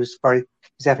year, but he's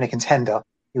definitely a contender.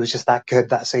 He was just that good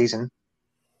that season.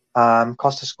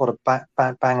 Costa scored a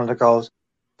bang of goals.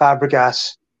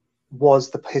 Fabregas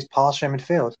was his passer in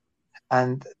midfield.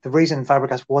 And the reason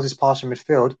Fabregas was his passer in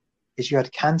midfield is you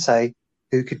had Kante,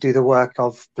 who could do the work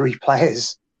of 3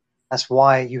 players. That's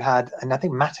why you had, and I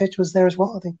think Matic was there as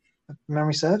well. I think, if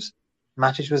memory serves,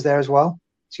 Matic was there as well.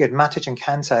 So you had Matic and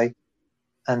Kante,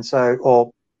 and so,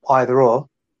 or either or,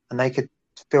 and they could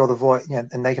fill the void,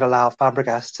 and they could allow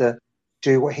Fabregas to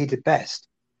do what he did best.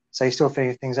 So he still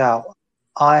figured things out.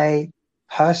 I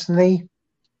personally,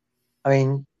 I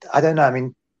mean, I don't know. I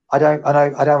mean, I don't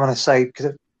want to say,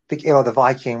 because big ill of the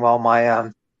Viking while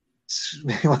my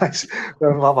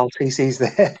while TC's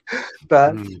there,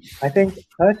 but I think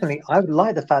personally, I would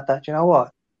like the fact that, you know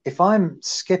what, if I'm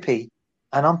Skippy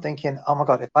and I'm thinking, oh my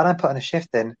God, if I don't put in a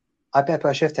shift in, I better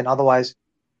put a shift in. Otherwise,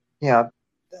 the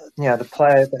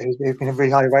player who's been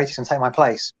really highly rated can take my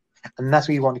place, and that's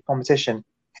what you want in competition.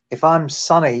 If I'm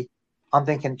Sonny, I'm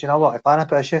thinking, do you know what, if I don't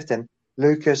put a shift in,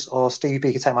 Lucas or Stevie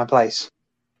B can take my place.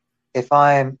 If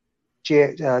I'm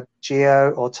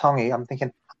Gio or Tongi, I'm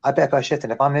thinking, I better put a shift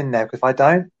in if I'm in there, because if I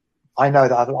don't, I know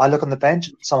that I look on the bench,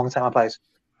 someone can take my place.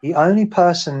 The only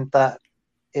person that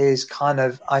is kind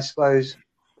of, I suppose,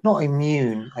 not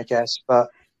immune, I guess, but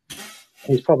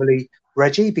is probably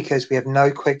Reggie, because we have no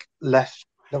quick left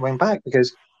wing back,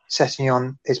 because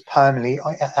Sessegnon is permanently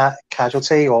at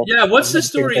casualty. Or yeah, what's the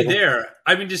story there?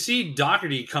 I mean, to see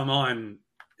Doherty come on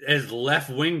as left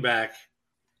wing back,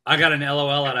 I got an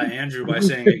LOL out of Andrew by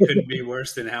saying it couldn't be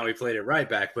worse than how he played at right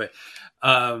back. But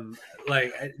to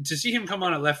see him come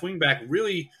on at left wing back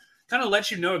really kind of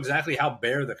lets you know exactly how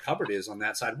bare the cupboard is on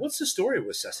that side. What's the story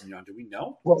with Sessegnon? Do we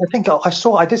know? Well, I think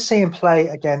I did see him play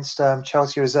against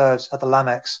Chelsea reserves at the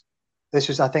Lamex. This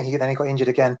was, I think, then he got injured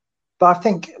again. But I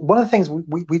think one of the things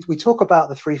we talk about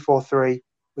the 3-4-3,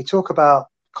 we talk about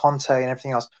Conte and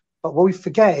everything else, but what we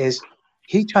forget is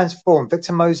he transformed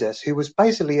Victor Moses, who was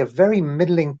basically a very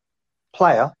middling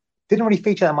player, didn't really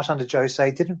feature that much under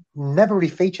Jose, never really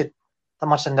featured that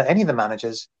much under any of the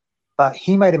managers, but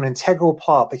he made him an integral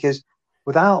part, because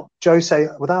without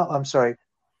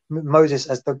Moses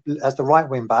as the right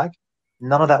wing back,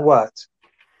 none of that worked.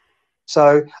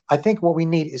 So I think what we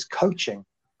need is coaching.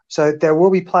 So there will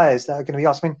be players that are going to be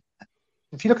asked. I mean,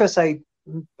 if you look at, say,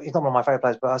 he's not one of my favourite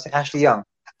players, but I say Ashley Young.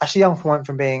 Ashley Young went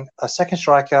from being a second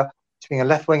striker to being a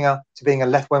left winger to being a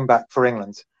left wing back for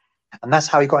England. And that's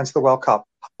how he got into the World Cup,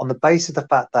 on the basis of the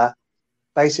fact that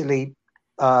basically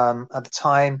at the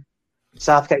time,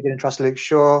 Southgate didn't trust Luke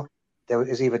Shaw. There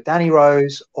was either Danny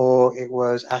Rose or it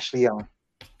was Ashley Young,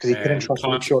 because he couldn't trust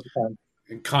Luke Shaw at the time.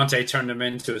 And Conte turned him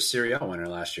into a Serie A winner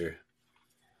last year.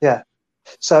 Yeah.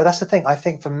 So that's the thing. I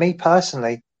think for me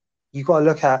personally, you've got to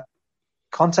look at,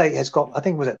 Conte has got, I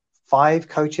think, was it 5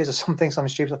 coaches or something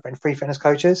stupid, 3 fitness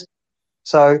coaches.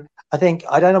 So I think,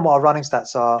 I don't know what our running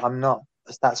stats are. I'm not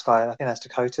a stats guy. I think that's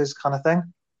Dakota's kind of thing.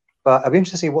 But I'd be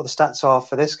interested to see what the stats are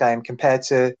for this game compared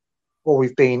to what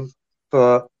we've been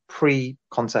for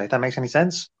pre-Conte. If that makes any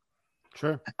sense?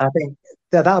 Sure. And I think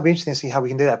that would be interesting to see how we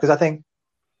can do that, because I think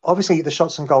obviously the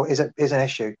shots on goal is an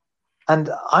issue. And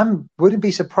wouldn't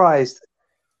be surprised.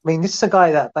 I mean, this is a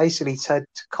guy that basically said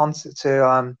to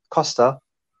Costa,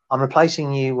 I'm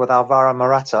replacing you with Alvaro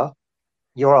Morata.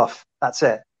 You're off. That's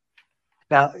it.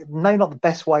 Now, maybe not the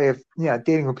best way of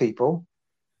dealing with people,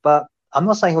 but I'm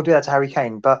not saying he'll do that to Harry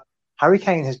Kane. But Harry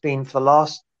Kane has been, for the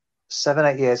last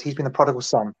 7-8 years, he's been the prodigal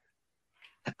son,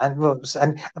 and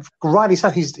rightly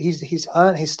so. He's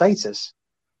earned his status.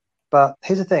 But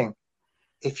here's the thing: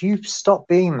 if you stop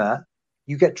being that,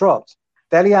 you get dropped.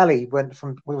 Dele Alli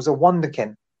was a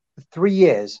wonderkin for 3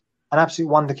 years, an absolute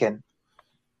wonderkin.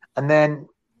 And then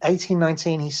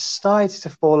 18-19, he started to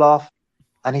fall off,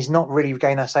 and he's not really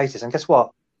regained that status. And guess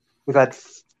what? We've had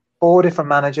 4 different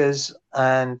managers,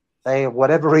 and they, for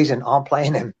whatever reason, aren't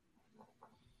playing him.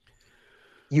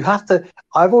 You have to.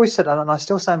 I've always said, and I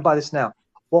still stand by this now.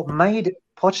 What made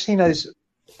Pochettino's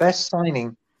best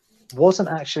signing wasn't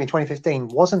actually in 2015.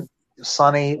 Wasn't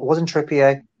Sonny. It wasn't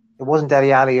Trippier. It wasn't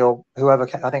Dele Alli or whoever.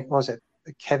 I think was it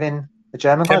Kevin, the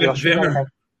German guy. Kevin Wimmer.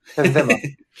 Kevin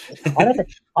Wimmer.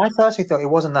 I personally thought it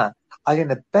wasn't that. I think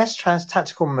the best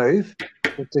tactical move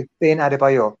was to be in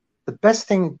Adebayor. The best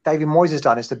thing David Moyes has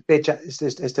done is to get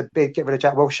rid of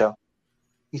Jack Wilshere.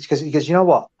 Because you know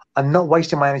what? I'm not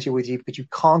wasting my energy with you because you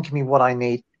can't give me what I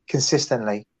need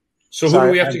consistently. So who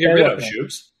do we have to get rid of,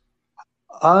 Shoops?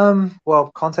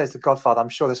 Well, Conte is the godfather. I'm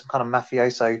sure there's some kind of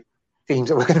mafioso themes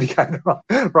that we're going to be going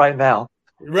on right now.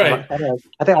 Right. So,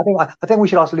 I think we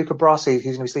should ask Luca Brasi who's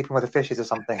going to be sleeping with the fishes or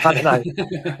something. I don't know.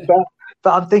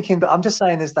 but I'm just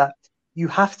saying is that you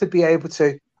have to be able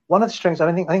to. One of the strengths, I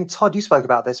think Todd, you spoke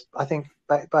about this. I think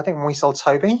when we sold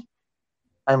Toby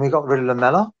and we got rid of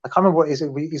Lamella, I can't remember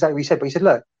exactly what you said, but you said,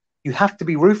 look, you have to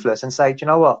be ruthless and say, do you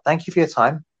know what? Thank you for your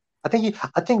time. I think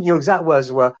your exact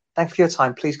words were, thank you for your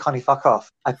time. Please kindly fuck off.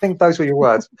 I think those were your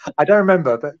words. I don't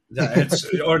remember, but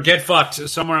or get fucked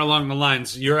somewhere along the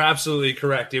lines. You're absolutely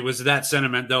correct. It was that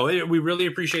sentiment, though. We really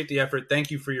appreciate the effort.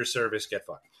 Thank you for your service. Get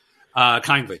fucked.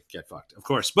 Kindly get fucked, of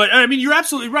course. But I mean, you're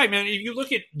absolutely right, man. If you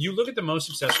look at the most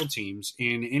successful teams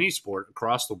in any sport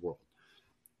across the world,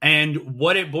 and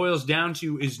what it boils down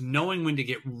to is knowing when to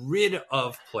get rid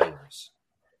of players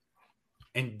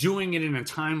and doing it in a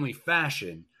timely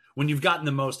fashion when you've gotten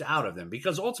the most out of them.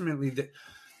 Because ultimately,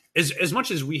 as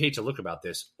much as we hate to look about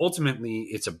this,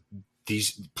 ultimately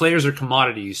these players are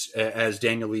commodities as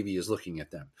Daniel Levy is looking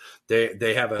at them.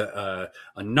 They have a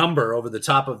number over the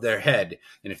top of their head.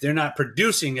 And if they're not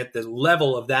producing at the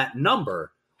level of that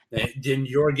number, then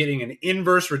you're getting an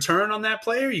inverse return on that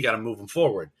player. You got to move them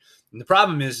forward. And the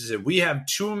problem is that we have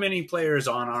too many players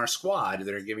on our squad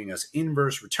that are giving us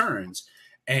inverse returns,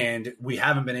 and we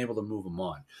haven't been able to move them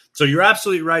on. So you're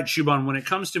absolutely right, Shuban. When it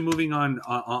comes to moving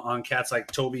on cats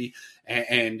like Toby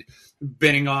and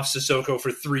binning off Sissoko for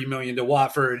 $3 million to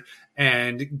Watford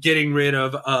and getting rid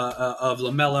of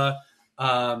Lamella,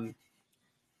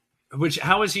 which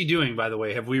how is he doing, by the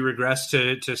way? Have we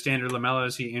regressed to standard Lamella?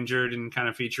 Is he injured and kind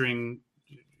of featuring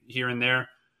here and there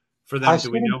for them?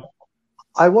 Do we know?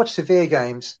 I watch Sevilla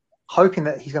games hoping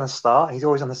that he's going to start. He's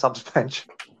always on the subs bench.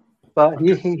 But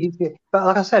but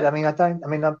like I said,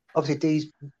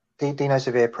 obviously D knows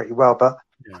Sevilla pretty well, but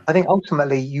yeah. I think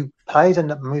ultimately players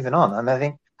end up moving on. And I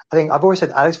think I've always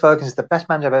said Alex Ferguson is the best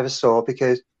manager I've ever saw,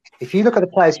 because if you look at the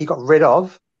players he got rid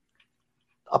of,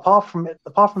 apart from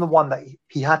the one that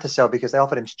he had to sell because they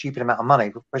offered him stupid amount of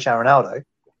money, Cristiano Ronaldo,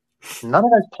 none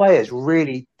of those players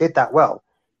really did that well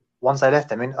once they left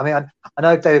him. I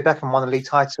know David Beckham won the league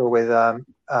title with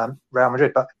Real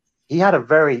Madrid, but he had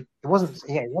it wasn't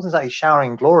exactly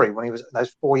showering glory when he was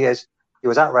those 4 years he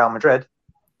was at Real Madrid.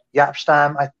 Jaap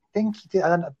Stam, I think he did.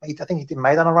 I think he did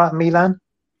Maidan all right at Milan.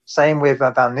 Same with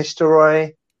Van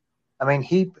Nistelrooy.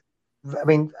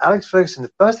 Alex Ferguson,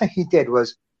 the first thing he did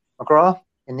was, McGrath,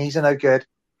 your knees are no good.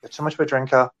 You're too much of a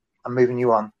drinker. I'm moving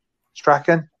you on.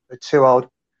 Strachan, you're too old.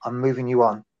 I'm moving you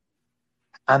on.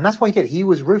 And that's what he did. He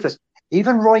was ruthless.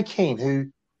 Even Roy Keane,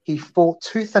 who he fought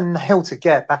tooth and nail to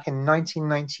get back in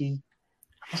 1990,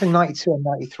 I think 92 or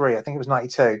 93. I think it was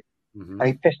 92. Mm-hmm. And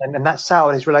he pitched, and that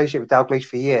soured his relationship with Dalglish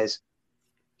for years.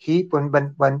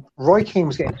 When Roy Keane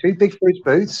was getting too big for his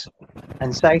boots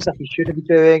and saying stuff he shouldn't be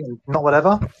doing and not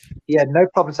whatever, he had no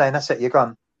problem saying, that's it, you're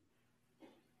gone.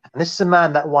 And this is a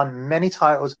man that won many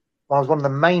titles. Was one of the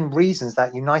main reasons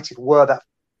that United were the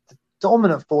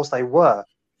dominant force they were.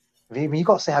 You've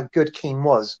got to see how good Keane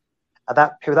was at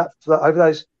that period. Over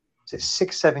those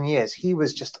 6-7 years, he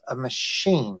was just a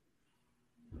machine.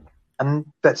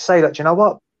 But say that, you know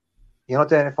what? You're not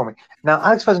doing it for me. Now,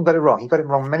 Alex Ferguson got it wrong. He got it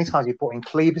wrong many times. He brought in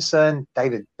Kleberson,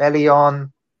 David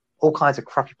Bellion, all kinds of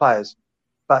crappy players.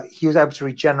 But he was able to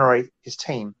regenerate his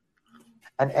team.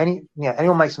 And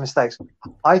anyone makes mistakes.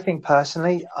 I think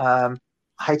personally, I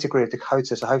hate to agree with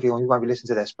Dakota, so hopefully he won't be listening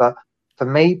to this. But for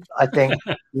me, I think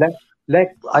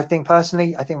I think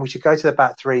we should go to the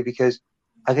back three, because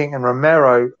I think in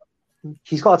Romero,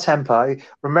 he's got a temper.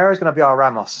 Romero's going to be our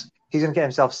Ramos. He's going to get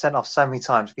himself sent off so many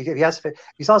times. If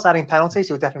he starts adding penalties,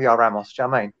 he'll definitely be our Ramos. Do you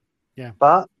know what I mean? Yeah.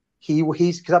 But he's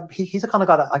the kind of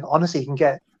guy that honestly he can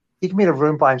be in a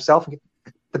room by himself.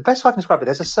 The best way I can describe it,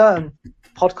 there's a certain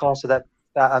podcaster that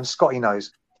that Scotty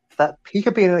knows. That he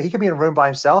could be in a room by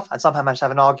himself and somehow manage to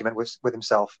have an argument with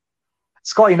himself.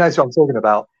 Scotty knows what I'm talking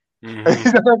about.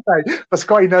 Mhm. But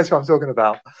Scotty knows what I'm talking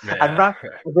about. And Yeah.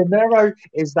 Romero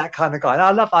is that kind of guy. And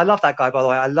I love that guy, by the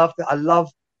way. I love that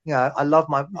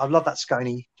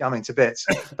Scony, I mean, to bits.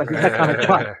 But he's that kind of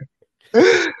guy.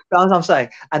 That's what I'm saying.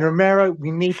 And Romero,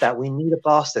 we need that. We need a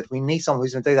bastard. We need someone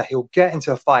who's going to do that. He'll get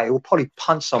into a fight. He will probably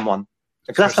punch someone.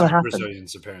 Because that's going to happen.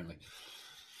 Brazilians, apparently.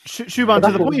 Shuban,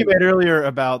 to the point you made earlier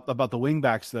about the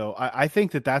wingbacks, though, I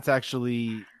think that's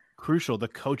actually crucial, the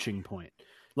coaching point.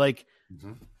 Like,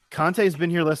 Conte's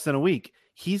been here less than a week.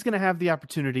 He's going to have the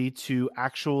opportunity to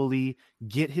actually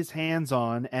get his hands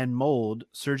on and mold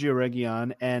Sergio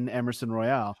Reguilon and Emerson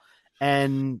Royale.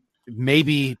 And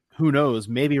maybe, who knows,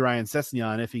 maybe Ryan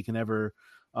Sessegnon, if he can ever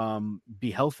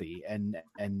be healthy and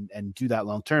do that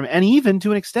long term. And even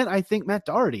to an extent, I think Matt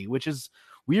Doherty, which is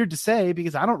weird to say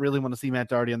because I don't really want to see Matt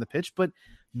Doherty on the pitch, but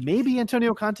maybe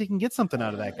Antonio Conte can get something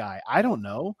out of that guy. I don't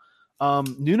know.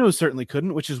 Nuno certainly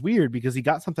couldn't, which is weird because he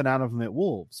got something out of him at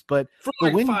Wolves, but for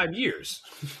like 5 years,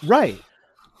 right?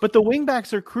 But the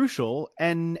wingbacks are crucial,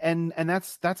 and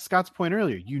that's Scott's point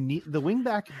earlier. You need the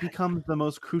wingback becomes the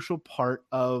most crucial part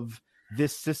of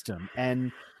this system,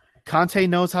 and Conte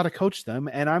knows how to coach them,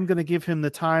 and I'm going to give him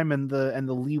the time and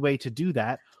the leeway to do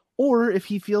that. Or if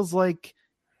he feels like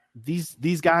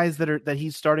these guys that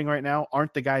he's starting right now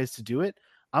aren't the guys to do it,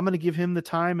 I'm going to give him the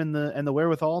time and the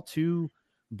wherewithal to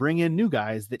bring in new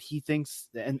guys that he thinks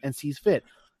and sees fit.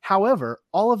 However,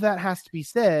 all of that has to be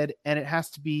said, and it has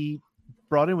to be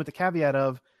brought in with the caveat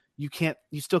of you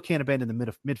still can't abandon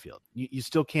the midfield. You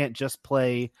still can't just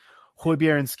play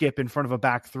Højbjerg and Skip in front of a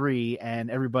back three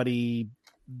and everybody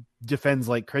defends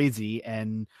like crazy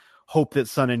and hope that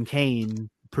Son and Kane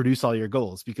produce all your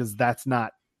goals, because that's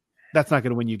not going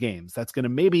to win you games. That's going to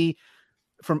maybe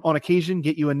on occasion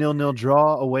get you a 0-0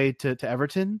 draw away to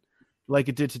Everton like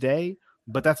it did today.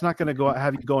 But that's not going to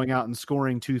have you going out and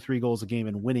scoring 2-3 goals a game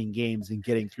and winning games and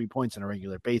getting 3 points on a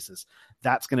regular basis.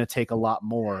 That's going to take a lot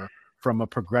more from a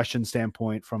progression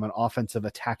standpoint, from an offensive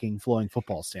attacking flowing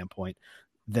football standpoint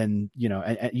than,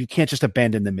 and you can't just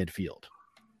abandon the midfield.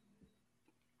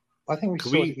 I think we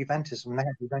saw Juventus when they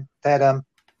had I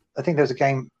think there was a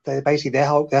game. Basically, their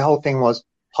whole thing was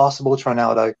pass the ball to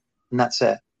Ronaldo, and that's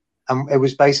it. And it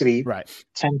was basically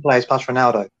 10 players plus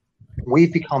Ronaldo.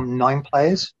 We've become 9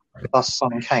 players plus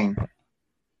Son and Kane,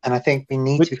 and I think we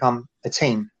need to become a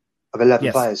team of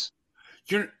 11 players.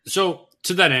 So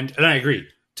to that end, and I agree.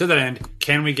 To that end,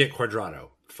 can we get Cuadrado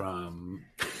from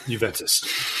Juventus?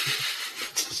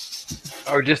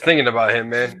 I was just thinking about him,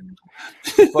 man.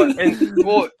 Or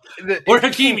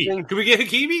Hakimi. Can we get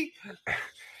Hakimi?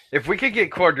 If we could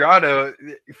get Cuadrado,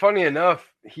 funny enough,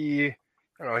 he's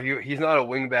not a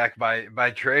wingback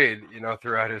by trade,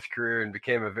 throughout his career, and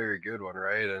became a very good one,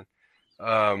 right? And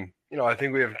I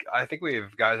think we have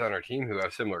guys on our team who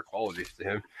have similar qualities to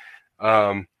him.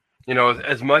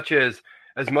 As much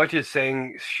as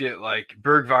saying shit like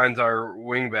Bergwijn's our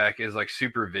wingback is like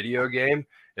super video game,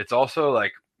 it's also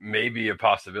like maybe a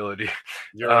possibility.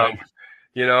 You're right.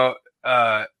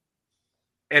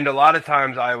 And a lot of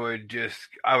times I would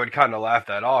kind of laugh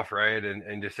that off, right?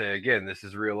 And just say, again, this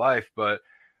is real life. But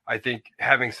I think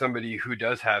having somebody who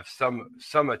does have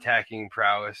some attacking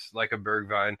prowess like a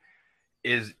Bergwijn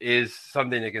is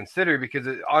something to consider, because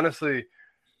honestly,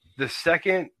 the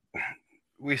second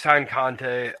we signed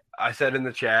Conte, I said in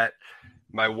the chat,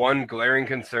 my one glaring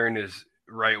concern is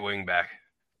right wing back.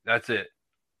 That's it.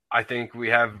 I think we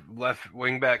have left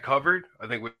wing back covered. I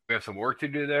think we have some work to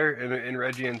do there in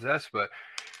Reggie and Zess, but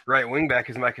right wing back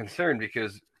is my concern,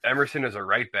 because Emerson is a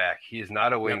right back. He is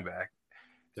not a wing back.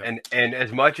 Yep. And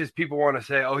as much as people want to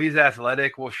say, oh, he's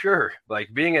athletic, well, sure.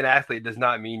 Like, being an athlete does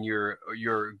not mean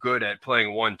you're good at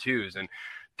playing 1-2s and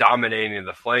dominating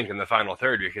the flank in the final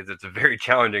third, because it's a very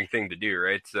challenging thing to do,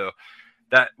 right? So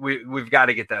that we've got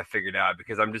to get that figured out,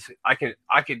 because I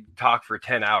could talk for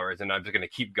 10 hours and I'm just going to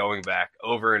keep going back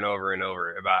over and over and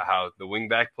over about how the wing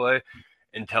back play,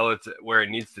 until it's where it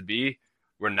needs to be.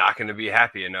 We're not going to be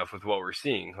happy enough with what we're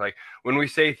seeing. Like, when we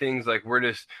say things like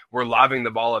we're lobbing the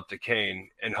ball up to Kane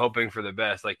and hoping for the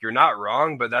best, like, you're not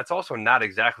wrong, but that's also not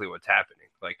exactly what's happening.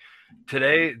 Like,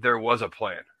 today there was a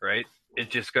plan, right?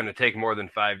 It's just going to take more than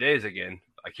 5 days again.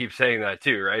 I keep saying that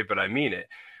too, right? But I mean it.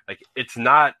 Like, it's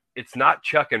not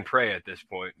chuck and pray at this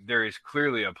point. There is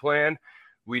clearly a plan.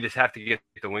 We just have to get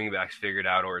the wingbacks figured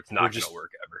out, or it's not going to work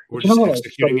ever. We're just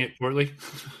executing it poorly.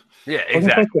 Yeah,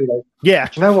 exactly. Yeah.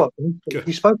 Do you know what?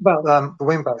 You spoke about the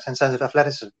wingbacks in terms of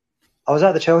athleticism. I was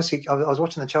at the Chelsea. I was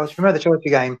watching the Chelsea. Remember the Chelsea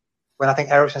game when I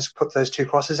think Eriksen put those 2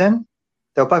 crosses in?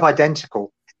 They were both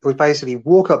identical. It was basically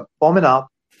Walker bombing up,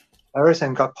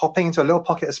 Ericsson got popping into a little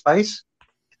pocket of space,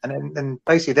 and then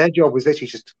basically their job was literally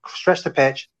just stretch the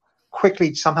pitch,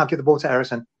 quickly somehow get the ball to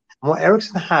Ericsson. And what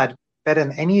Ericsson had better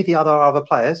than any of the other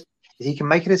players is he can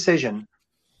make a decision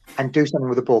and do something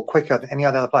with the ball quicker than any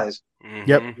other players.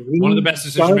 Yep. One of the best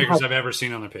decision makers I've ever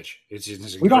seen on the pitch. It's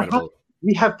incredible.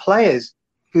 We have players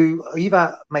who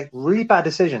either make really bad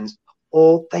decisions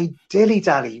or they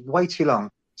dilly-dally way too long.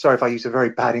 Sorry if I use a very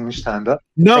bad English term, but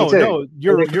no,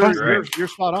 you're right.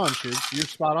 spot on, Shiz. You're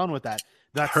spot on with that.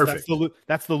 That's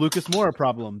the Lucas Moura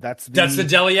problem. That's the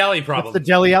Dele Alli problem. That's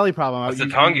the Dele Alli problem. That's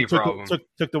the Tanguy problem.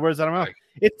 Took the words out of my mouth.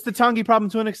 It's the Tanguy problem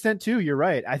to an extent too. You're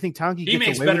right. I think Tanguy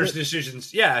makes better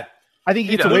decisions. Yeah. I think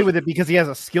he gets away with it because he has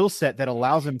a skill set that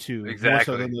allows him to more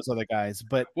so than those other guys.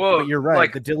 But you're right.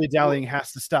 Like, the dilly-dallying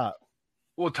has to stop.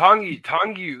 Well,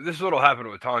 Tanguy, this is what'll happen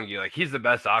with Tanguy. Like, he's the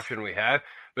best option we have,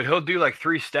 but he'll do like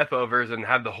 3 step overs and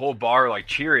have the whole bar like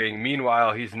cheering.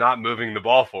 Meanwhile, he's not moving the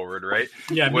ball forward, right?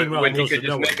 Yeah. When he could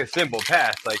just make a simple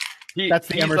pass, like that's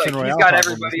the Emerson Royale. He's got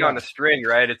everybody on a string,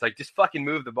 right? It's like, just fucking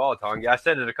move the ball, Tanguy. I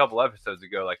said it a couple episodes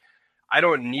ago. Like, I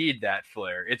don't need that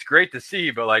flair. It's great to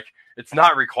see, but like, it's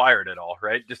not required at all,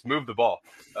 right? Just move the ball.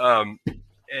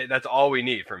 That's all we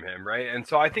need from him, right? And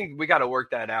so I think we got to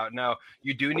work that out. Now,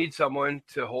 you do need someone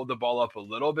to hold the ball up a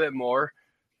little bit more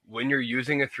when you're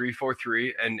using a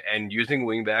 3-4-3 and using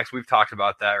wingbacks. We've talked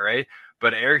about that, right?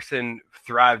 But Ericsson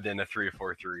thrived in a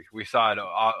 3-4-3. We saw it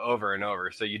over and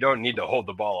over. So you don't need to hold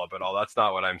the ball up at all. That's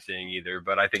not what I'm seeing either.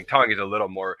 But I think Tanguy is a little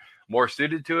more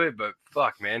suited to it. But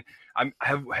fuck, man.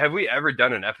 Have we ever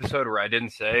done an episode where I didn't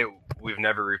say we've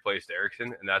never replaced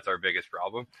Ericsson, and that's our biggest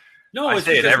problem? No, it's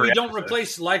because we don't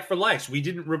replace like for likes. We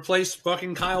didn't replace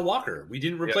fucking Kyle Walker. We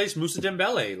didn't replace Moussa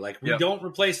Dembele. Like, we don't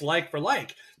replace like for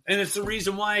like. And it's the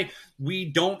reason why we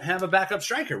don't have a backup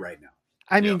striker right now.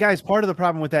 I mean, guys, part of the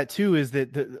problem with that too is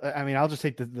that I'll just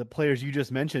take the players you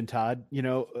just mentioned, Todd. You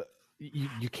know,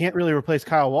 you can't really replace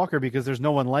Kyle Walker because there's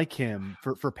no one like him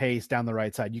for pace down the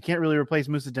right side. You can't really replace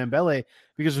Moussa Dembele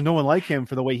because there's no one like him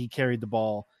for the way he carried the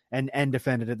ball and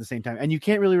defended at the same time. And you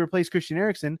can't really replace Christian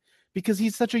Eriksen because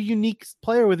he's such a unique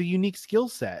player with a unique skill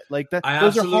set. Like that,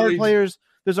 those are hard players.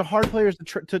 Those are hard players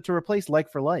to replace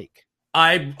like for like.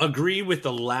 I agree with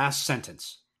the last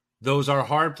sentence. Those are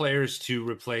hard players to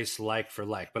replace like for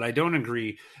like, but I don't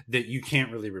agree that you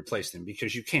can't really replace them,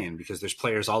 because you can, because there's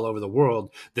players all over the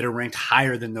world that are ranked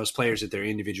higher than those players at their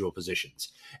individual positions.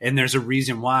 And there's a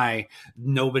reason why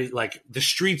nobody, like the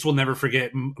streets will never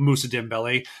forget Moussa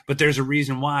Dembele, but there's a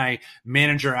reason why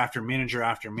manager after manager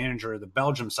after manager of the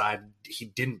Belgium side, he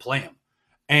didn't play him.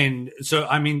 And so,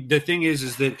 I mean, the thing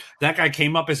is that guy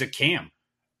came up as a cam.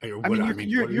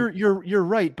 You're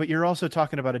right, but you're also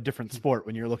talking about a different sport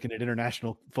when you're looking at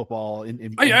international football.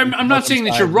 I'm not saying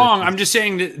that you're wrong. I'm just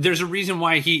saying that there's a reason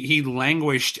why he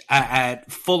languished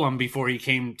at Fulham before he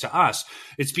came to us.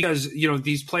 It's because, you know,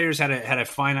 these players had a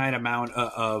finite amount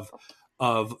of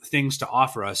things to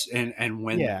offer us, and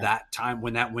when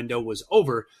that window was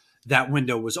over.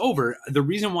 The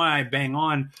reason why I bang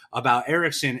on about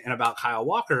Ericsson and about Kyle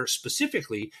Walker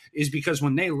specifically is because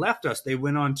when they left us, they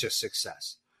went on to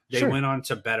success. They went on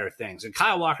to better things. And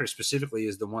Kyle Walker specifically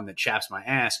is the one that chaps my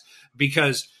ass,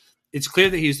 because it's clear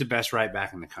that he's the best right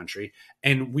back in the country.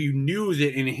 And we knew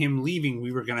that in him leaving,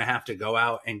 we were going to have to go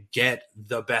out and get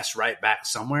the best right back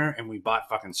somewhere. And we bought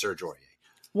fucking Serge Aurier.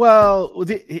 Well,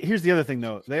 here's the other thing,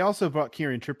 though. They also brought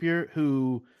Kieran Trippier,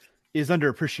 who is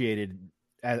underappreciated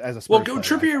as a Spurs player.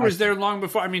 Trippier was there long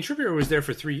before. I mean, Trippier was there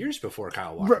for 3 years before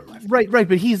Kyle Walker left. Right.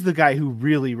 But he's the guy who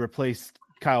really replaced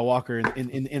Kyle Walker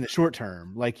in the short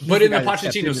term. But in the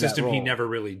Pochettino system, he never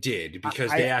really did,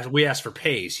 because we asked for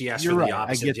pace. He asked for the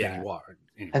opposite of Danny Walker.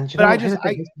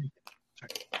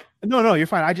 No, you're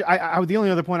fine. The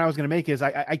only other point I was going to make is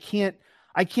I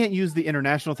can't use the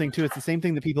international thing too. It's the same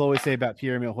thing that people always say about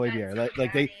Pierre-Emile Højbjerg.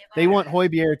 Like they want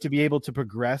Højbjerg to be able to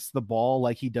progress the ball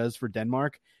like he does for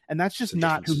Denmark, and that's just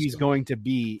not who he's going to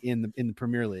be in the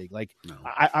Premier League. Like, no.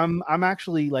 I'm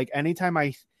actually, like, anytime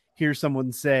I hear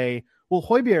someone say, well,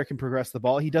 Højbjerg can progress the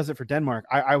ball, he does it for Denmark,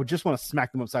 I would just want to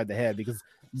smack them upside the head, because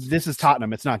this is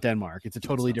Tottenham. It's not Denmark. It's a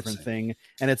totally different thing.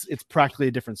 And it's practically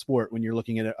a different sport when you're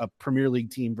looking at a Premier League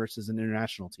team versus an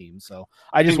international team. So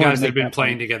I just wanted they've been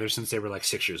playing together since they were like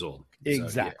 6 years old.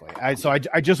 Exactly. So, yeah.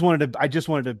 I just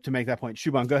wanted to make that point.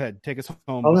 Shuban, go ahead. Take us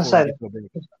home. I was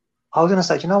going to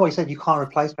say, do you know what you said? You can't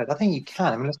replace that. I think you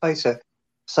can. I mean, let's face it.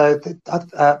 So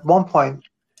at one point,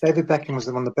 David Beckham was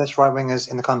one of the best right wingers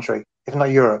in the country, if not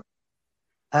Europe.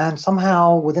 And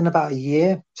somehow within about a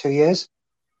year, 2 years,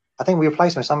 I think we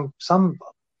replaced him with some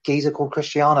geezer called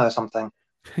Cristiano or something.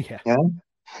 Yeah. You know?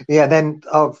 Yeah, then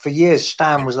for years,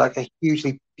 Stam was like a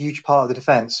huge part of the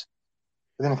defense.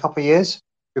 Within a couple of years,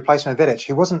 replacement of Vidic,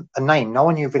 who wasn't a name. No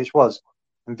one knew who Vidic was.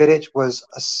 And Vidic was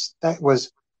a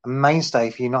mainstay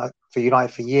for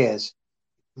United for years.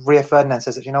 Rio Ferdinand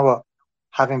says that, you know what,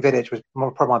 having Vidic was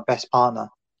probably my best partner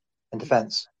in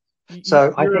defense.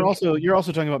 So you're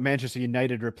also talking about Manchester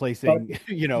United replacing,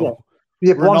 Ronaldo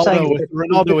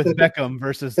with Beckham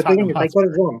versus the Tottenham thing is, they got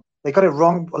it wrong. They got it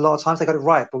wrong a lot of times. They got it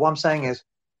right. But what I'm saying is,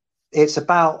 it's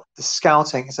about the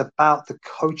scouting. It's about the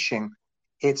coaching.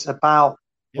 It's about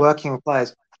working with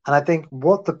players. And I think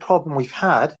what the problem we've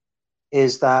had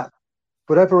is that,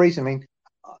 for whatever reason, I mean,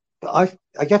 I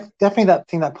get definitely that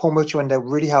thing that Paul Mitchell and they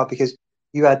really helped, because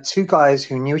you had two guys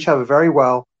who knew each other very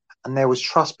well, and there was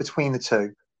trust between the two. Do you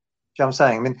know what I'm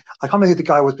saying? I mean, I can't remember who the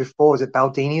guy was before. Was it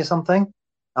Baldini or something?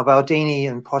 Now, Baldini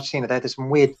and Pochettino, they had this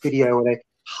weird video where they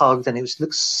hugged, and it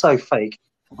looked so fake.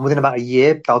 And within about a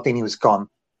year, Baldini was gone.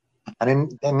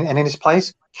 And in his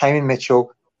place came in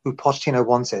Mitchell, who Pochettino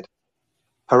wanted.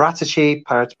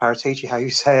 Paratici, how you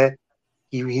say it.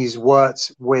 He's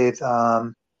worked with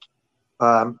Antonio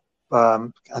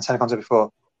Conte before.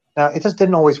 Now, it just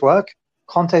didn't always work.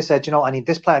 Conte said, I need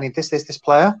this player, I need this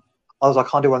player. Otherwise, I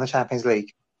can't do one in the Champions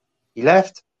League. He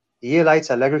left. A year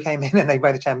later, Allegri came in and they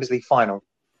made the Champions League final.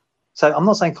 So I'm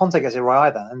not saying Conte gets it right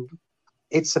either. And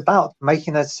it's about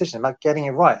making that decision, about getting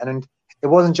it right. And it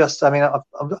wasn't just, I'm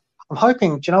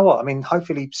hoping, do you know what? I mean,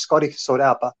 hopefully Scotty can sort it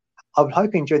out, but I'm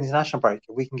hoping during the international break,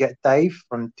 we can get Dave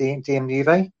from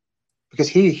DM because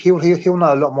he'll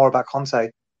know a lot more about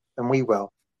Conte than we will.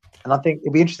 And I think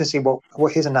it'd be interesting to see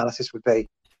what his analysis would be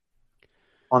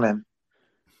on him.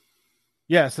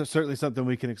 Yeah, so certainly something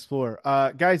we can explore.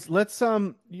 Guys, let's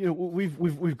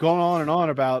we've gone on and on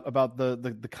about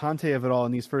the Conte of it all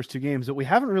in these first two games, but we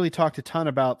haven't really talked a ton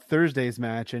about Thursday's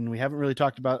match, and we haven't really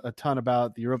talked a ton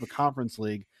about the Europa Conference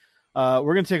League. We're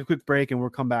going to take a quick break, and we'll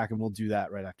come back and we'll do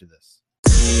that right after this.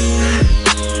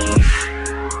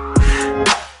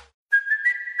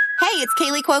 Hey, it's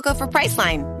Kaylee Cuoco for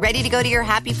Priceline. Ready to go to your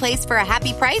happy place for a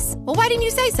happy price? Well, why didn't you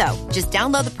say so? Just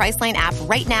download the Priceline app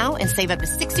right now and save up to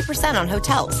 60% on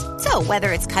hotels. So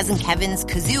whether it's Cousin Kevin's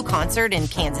Kazoo Concert in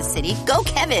Kansas City, go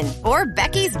Kevin, or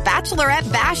Becky's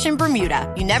Bachelorette Bash in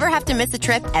Bermuda, you never have to miss a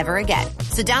trip ever again.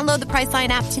 So download the Priceline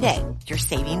app today. Your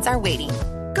savings are waiting.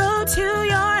 Go to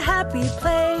your happy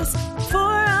place for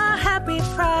a happy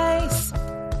price.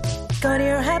 Go to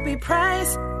your happy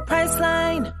price,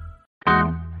 Priceline.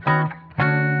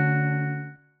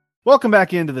 Welcome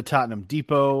back into the Tottenham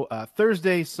Depot.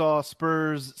 Thursday saw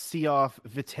Spurs see off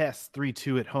Vitesse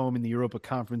 3-2 at home in the Europa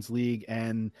Conference League.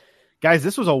 And guys,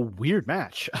 this was a weird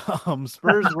match.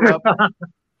 Spurs were up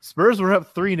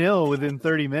 3-0 within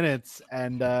 30 minutes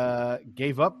and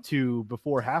gave up 2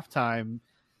 before halftime.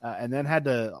 And then had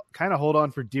to kind of hold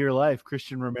on for dear life.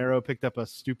 Christian Romero picked up a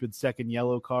stupid second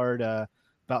yellow card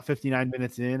about 59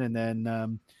 minutes in, and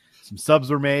then some subs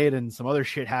were made and some other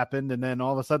shit happened. And then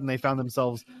all of a sudden they found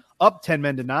themselves up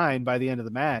 10-9 by the end of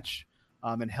the match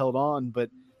and held on.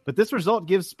 But this result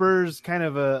gives Spurs kind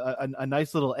of a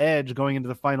nice little edge going into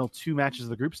the final 2 matches of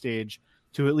the group stage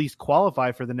to at least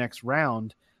qualify for the next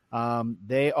round.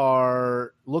 They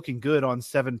are looking good on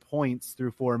 7 points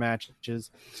through 4 matches,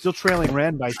 still trailing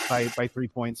Rennes by 3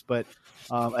 points, but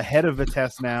ahead of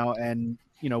Vitesse now. And,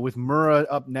 with Mura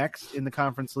up next in the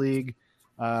Conference League,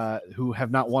 who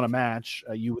have not won a match,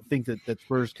 you would think that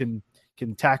Spurs can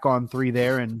tack on 3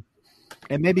 there and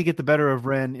maybe get the better of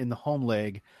Rennes in the home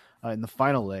leg, in the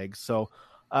final leg. So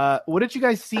what did you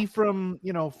guys see from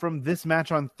this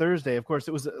match on Thursday? Of course,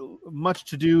 it was much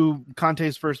to do,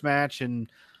 Conte's first match,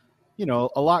 and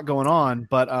a lot going on,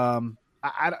 but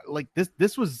I like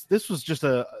this was just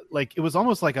it was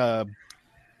almost like a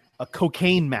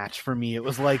cocaine match for me. It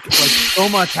was like so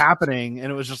much happening,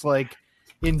 and it was just like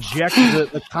inject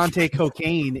the Conte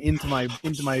cocaine into my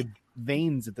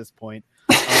veins at this point.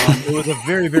 It was a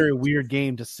very, very weird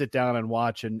game to sit down and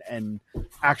watch and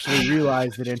actually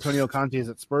realize that Antonio Conte is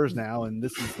at Spurs now, and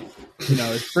this is,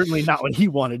 it's certainly not what he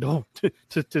wanted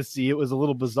to see. It was a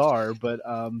little bizarre, but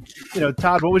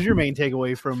Todd, what was your main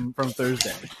takeaway from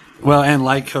Thursday? Well, and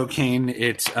like cocaine,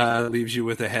 it leaves you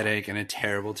with a headache and a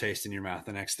terrible taste in your mouth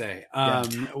the next day.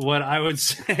 What I would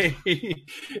say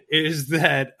is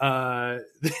that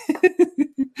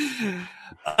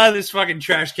this fucking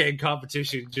trash can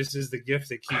competition just is the gift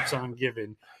that keeps on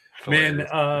giving. Man,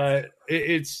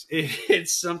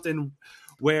 it's something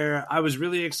where I was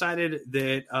really excited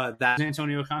that that was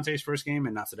Antonio Conte's first game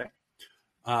and not today.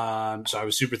 So I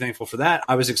was super thankful for that.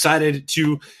 I was excited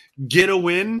to get a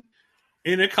win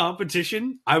in a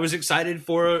competition. I was excited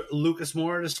for Lucas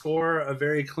Moura to score a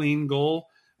very clean goal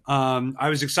I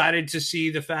was excited to see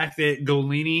the fact that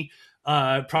Golini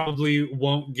probably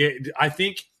won't get. I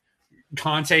think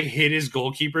Conte hit his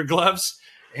goalkeeper gloves,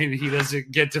 and he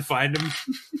doesn't get to find them.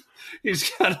 He's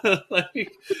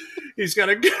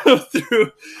gotta go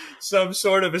through some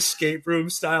sort of escape room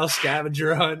style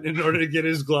scavenger hunt in order to get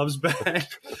his gloves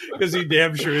back, because he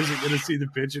damn sure isn't going to see the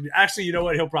pitch. And actually, you know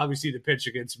what? He'll probably see the pitch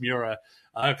against Mura,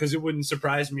 because it wouldn't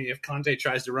surprise me if Conte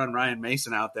tries to run Ryan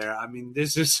Mason out there. I mean,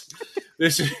 this is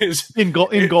in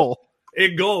goal,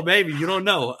 maybe, you don't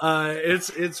know.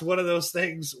 It's one of those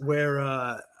things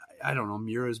where. I don't know.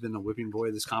 Mura has been the whipping boy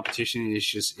of this competition.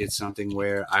 It's something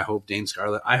where I hope Dane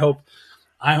Scarlett. I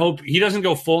hope he doesn't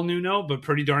go full Nuno, but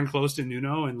pretty darn close to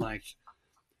Nuno, and like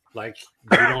we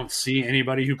don't see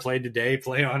anybody who played today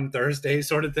play on Thursday,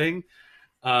 sort of thing.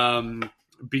 Because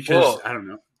I don't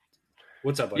know.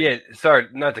 What's up, buddy? Yeah, sorry,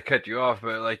 not to cut you off,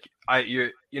 but like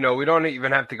we don't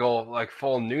even have to go like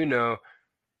full Nuno.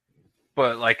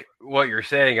 But like what you're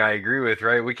saying, I agree with,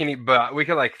 right? We can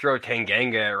like throw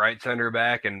Tanganga at right center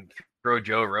back and throw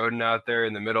Joe Rodon out there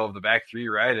in the middle of the back three,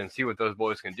 right? And see what those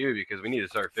boys can do, because we need to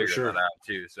start figuring that out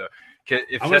too. So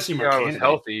if Sessegnon was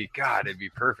healthy, God, it'd be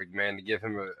perfect, man, to give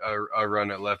him a run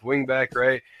at left wing back,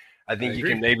 right? I think you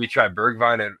can maybe try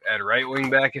Bergwijn at right wing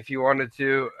back if you wanted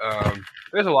to.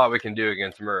 There's a lot we can do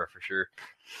against Mura for sure.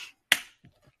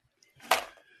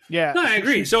 Yeah, no, I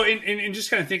agree. So, in just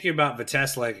kind of thinking about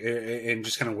Vitesse, like, and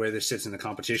just kind of where this sits in the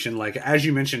competition, like as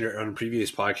you mentioned on a previous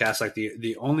podcast, like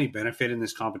the only benefit in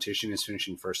this competition is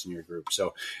finishing first in your group.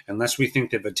 So, unless we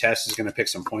think that Vitesse is going to pick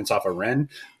some points off of Rennes,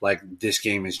 like this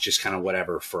game is just kind of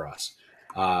whatever for us,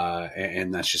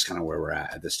 and that's just kind of where we're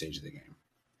at this stage of the game.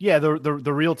 Yeah,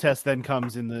 the real test then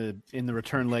comes in the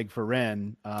return leg for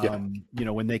Rennes.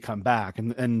 When they come back,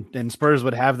 and Spurs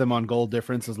would have them on goal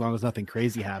difference as long as nothing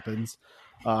crazy happens.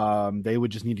 They would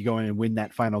just need to go in and win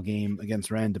that final game against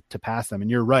Rennes to pass them.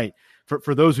 And you're right.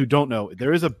 For those who don't know,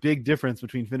 there is a big difference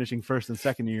between finishing first and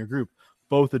second in your group.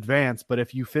 Both advance, but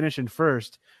if you finish in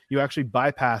first, you actually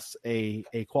bypass a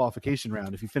qualification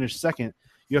round. If you finish second,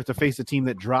 you have to face a team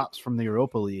that drops from the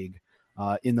Europa League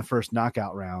in the first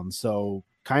knockout round. So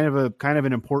kind of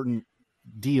an important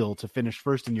deal to finish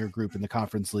first in your group in the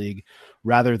Conference League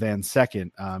rather than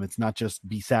second. It's not just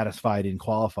be satisfied in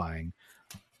qualifying.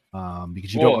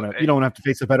 Because you don't want to have to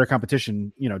face a better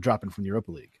competition, dropping from the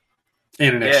Europa League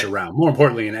and an extra round. More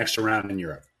importantly, an extra round in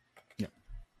Europe.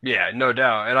 Yeah, no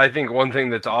doubt. And I think one thing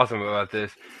that's awesome about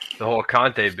this, the whole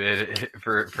Conte bid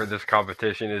for this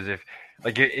competition, is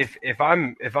if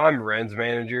I'm Rennes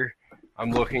manager,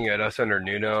 I'm looking at us under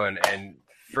Nuno and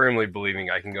firmly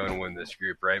believing I can go and win this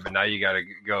group, right? But now you got to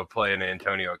go play an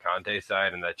Antonio Conte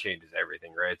side, and that changes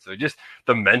everything, right? So just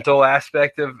the mental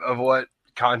aspect of what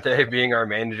Conte being our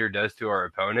manager does to our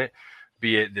opponent,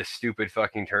 be it this stupid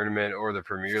fucking tournament or the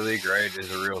Premier League, right,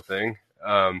 is a real thing.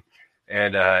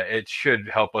 And it should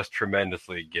help us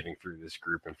tremendously getting through this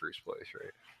group in first place,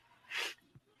 right?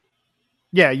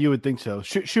 Yeah, you would think so.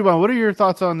 Shuban, what are your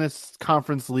thoughts on this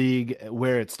Conference League,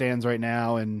 where it stands right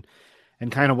now, and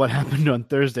kind of what happened on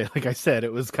Thursday? Like I said,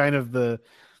 it was kind of the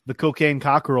cocaine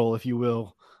cockerel, if you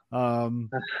will, from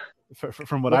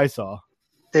what I saw.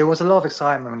 There was a lot of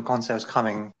excitement when Conte was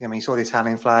coming. I mean, you saw the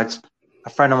Italian flags. A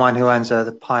friend of mine who owns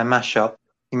the pie and mash shop,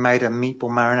 he made a meatball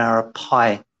marinara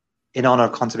pie in honor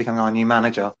of Conte becoming our new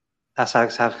manager. That's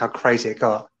how crazy it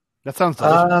got. That sounds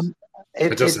delicious.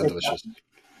 It does sound delicious.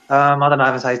 I don't know. I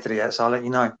haven't tasted it yet, so I'll let you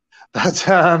know. But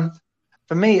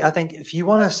for me, I think if you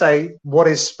want to say what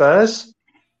is Spurs,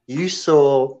 you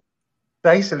saw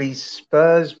basically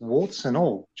Spurs warts and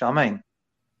all. Do you know what I mean?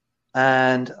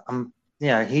 And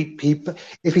he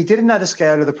if he didn't know the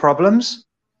scale of the problems,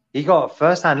 he got a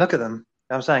first-hand look at them. You know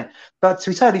what I'm saying? But to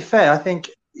be totally fair, I think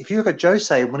if you look at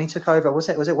Jose when he took over, was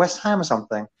it West Ham or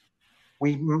something?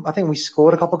 I think we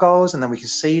scored a couple of goals and then we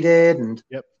conceded, and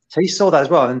so he saw that as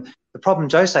well. And the problem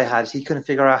Jose had is he couldn't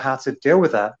figure out how to deal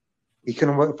with that. He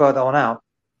couldn't work further on out,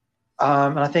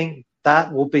 and I think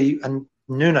that will be. And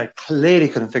Nuno clearly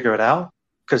couldn't figure it out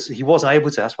because he wasn't able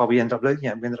to. That's why we ended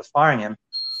up firing him.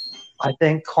 I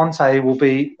think Conte will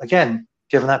be, again,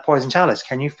 given that poison chalice.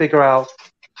 Can you figure out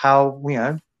how,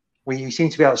 we seem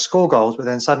to be able to score goals, but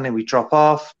then suddenly we drop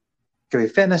off? Could be a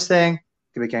fitness thing,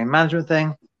 could be a game management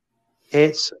thing.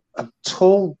 It's a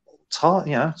tall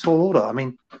order. I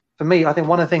mean, for me, I think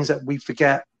one of the things that we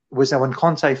forget was that when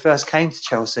Conte first came to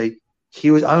Chelsea,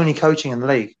 he was only coaching in the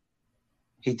league.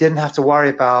 He didn't have to worry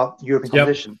about European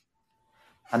competition.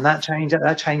 And that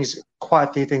changes quite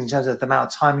a few things in terms of the amount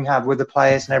of time you have with the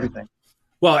players and everything.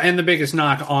 Well, and the biggest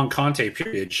knock on Conte,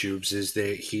 period, Shubes, is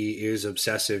that he is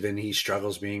obsessive and he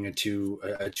struggles being a two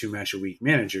match a week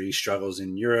manager. He struggles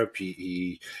in Europe.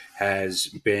 He has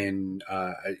been,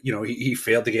 he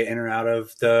failed to get in or out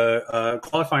of the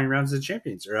qualifying rounds of the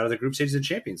Champions or out of the group stages of the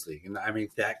Champions League. And I mean,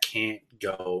 that can't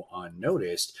go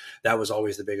unnoticed. That was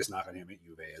always the biggest knock on him at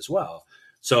Juve as well.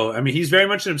 So, I mean, he's very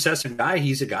much an obsessive guy.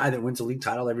 He's a guy that wins a league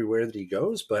title everywhere that he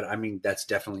goes. But, I mean, that's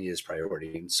definitely his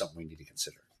priority and something we need to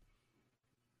consider.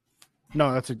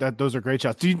 No, those are great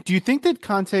shots. Do you think that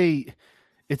Conte?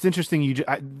 It's interesting.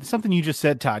 Something you just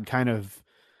said, Todd, kind of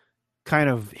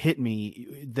hit me.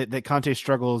 That Conte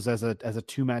struggles as a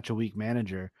 2-match a week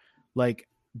manager. Like,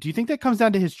 do you think that comes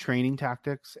down to his training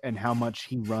tactics and how much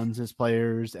he runs his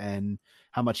players and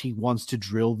how much he wants to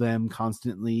drill them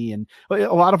constantly? And a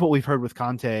lot of what we've heard with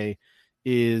Conte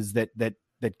is that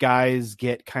guys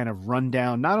get kind of run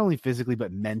down, not only physically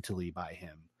but mentally by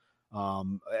him.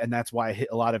 And that's why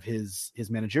a lot of his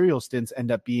managerial stints end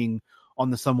up being on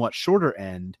the somewhat shorter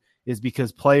end, is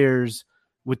because players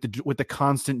with the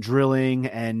constant drilling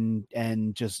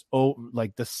and just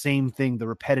like the same thing, the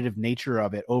repetitive nature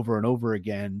of it over and over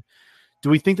again. Do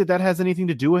we think that has anything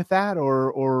to do with that,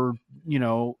 or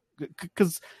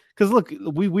because look,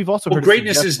 we've also heard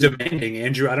greatness is demanding,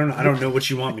 Andrew. I don't know what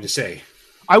you want me to say.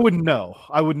 I wouldn't know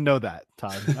that,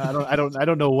 Todd. I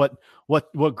don't know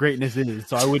what greatness is,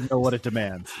 so I wouldn't know what it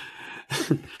demands.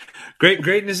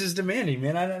 Greatness is demanding,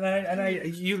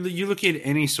 man. You look at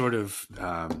any sort of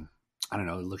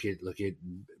look at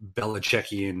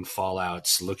Belichickian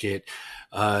fallouts. Look at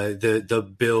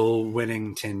the Bill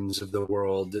Winningtons of the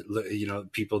world.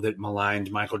 People that maligned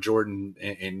Michael Jordan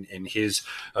in his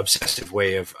obsessive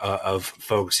way of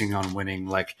focusing on winning.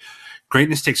 Like,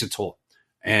 greatness takes a toll.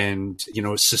 And,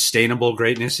 sustainable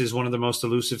greatness is one of the most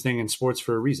elusive things in sports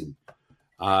for a reason.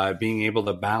 Being able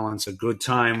to balance a good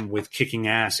time with kicking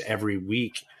ass every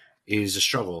week is a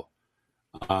struggle.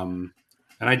 And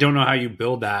I don't know how you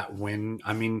build that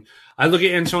I look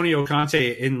at Antonio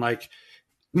Conte in, like,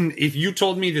 if you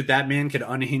told me that man could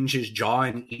unhinge his jaw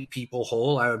and eat people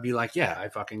whole, I would be like, yeah, I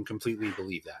fucking completely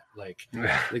believe that. Like,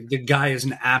 the guy is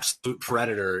an absolute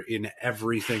predator in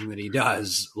everything that he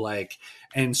does. Like,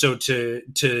 and so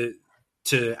to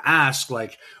ask,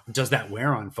 like, does that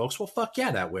wear on folks? Well, fuck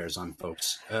yeah, that wears on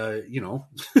folks. I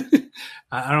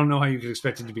don't know how you could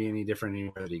expect it to be any different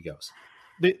anywhere that he goes.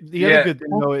 The other good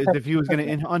thing, though, is if he was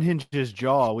going to unhinge his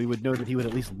jaw, we would know that he would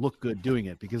at least look good doing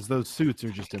it, because those suits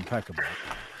are just impeccable.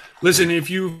 Listen, if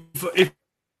you've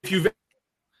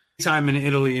time in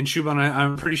Italy, and Shuban,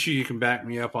 I'm pretty sure you can back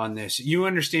me up on this. You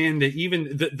understand that even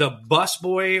the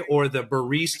busboy or the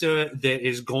barista that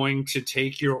is going to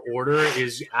take your order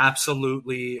is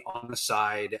absolutely on the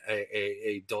side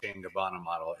a Dolce & Gabbana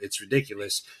model. It's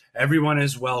ridiculous. Everyone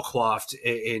is well coiffed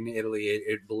in Italy.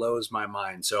 It blows my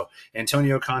mind. So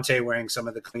Antonio Conte wearing some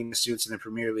of the cleanest suits in the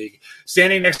Premier League,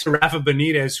 standing next to Rafa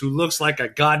Benitez, who looks like a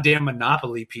goddamn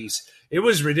Monopoly piece. It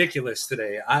was ridiculous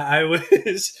today. I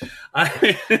was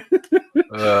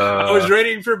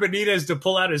waiting for Benitez to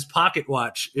pull out his pocket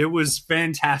watch. It was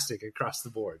fantastic across the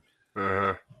board.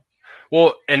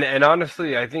 Well, and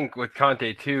honestly, I think with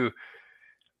Conte too,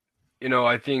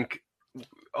 I think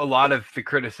a lot of the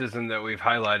criticism that we've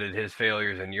highlighted his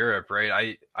failures in Europe,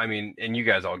 right? I mean, and you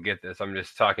guys all get this. I'm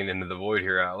just talking into the void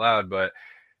here out loud, but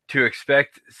to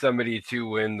expect somebody to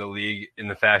win the league in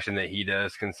the fashion that he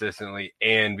does consistently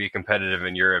and be competitive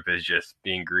in Europe is just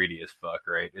being greedy as fuck,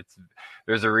 right?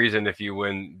 There's a reason if you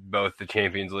win both the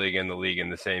Champions League and the league in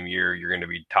the same year, you're going to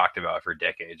be talked about for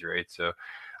decades, right? So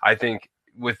I think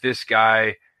with this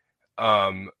guy,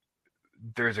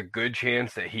 there's a good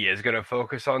chance that he is going to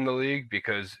focus on the league,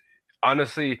 because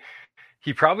honestly,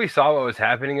 he probably saw what was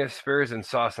happening at Spurs and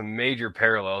saw some major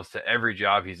parallels to every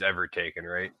job he's ever taken,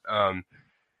 right?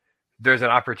 There's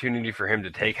an opportunity for him to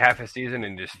take half a season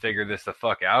and just figure this the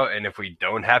fuck out. And if we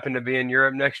don't happen to be in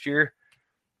Europe next year,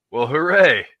 well,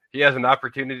 hooray. He has an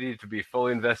opportunity to be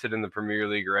fully invested in the Premier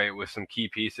League, right, with some key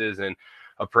pieces and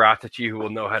a Paratici who will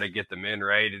know how to get them in,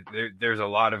 right? There's a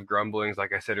lot of grumblings,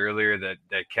 like I said earlier, that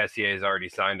Kessié has already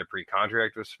signed a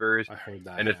pre-contract with Spurs. I heard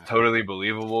that. And it's totally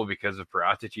believable because of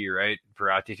Paratici, right?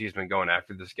 Paratici's been going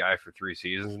after this guy for 3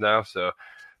 seasons now. So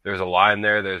there's a line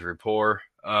there. There's rapport.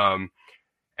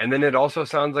 And then it also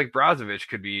sounds like Brozovic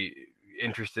could be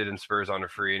interested in Spurs on a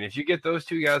free. And if you get those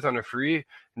two guys on a free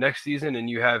next season and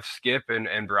you have Skip and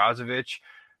Brozovic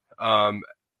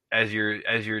as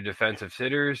your defensive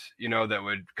sitters, that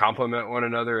would complement one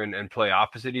another and play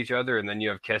opposite each other. And then you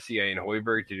have Kessié and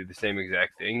Højbjerg to do the same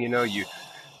exact thing.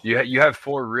 You have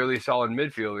 4 really solid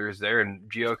midfielders there, and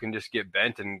Gio can just get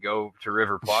bent and go to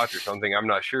River Plate or something. I'm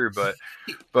not sure, but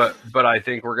I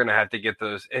think we're gonna have to get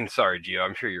those. And sorry, Gio,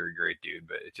 I'm sure you're a great dude,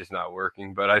 but it's just not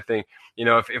working. But I think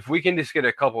if we can just get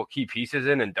a couple key pieces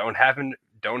in and don't happen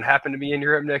to be in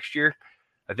Europe next year,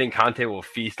 I think Conte will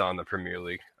feast on the Premier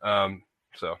League.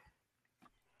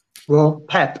 Well,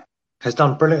 Pep has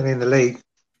done brilliantly in the league,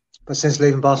 but since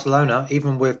leaving Barcelona,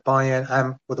 even with Bayern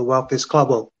and with the wealthiest club,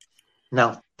 well,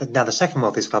 now the second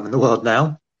wealthiest club in the world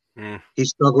now, he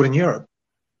struggled in Europe.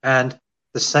 And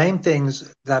the same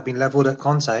things that have been leveled at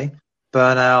Conte,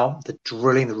 burnout, the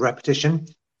drilling, the repetition,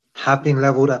 have been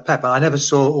leveled at Pep. I never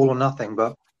saw All or Nothing,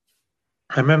 but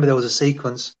I remember there was a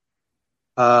sequence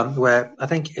where I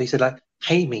think he said, like,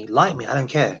 hate me, like me, I don't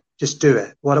care, just do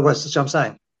it. What I'm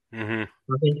saying? Mm-hmm.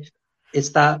 I think it's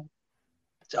that.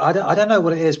 I don't know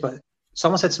what it is, but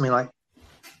someone said to me, like,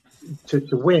 to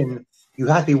win, you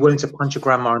have to be willing to punch your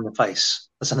grandma in the face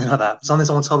or something like that. Someone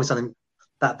told me something,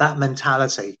 that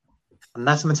mentality, and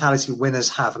that's the mentality winners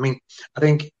have. I mean, I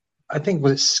think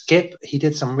was it Skip? He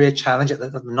did some weird challenge at the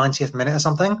 90th minute or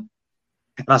something,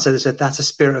 and I said that's a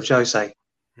spirit of Jose.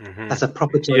 Mm-hmm. That's a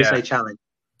proper Jose challenge.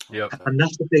 Yep. And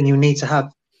that's the thing you need to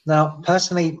have. Now,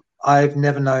 personally, I've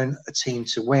never known a team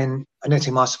to win. I know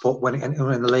team I support winning in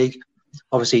the league.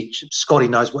 Obviously, Scotty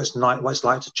knows what it's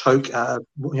like to choke at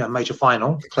a major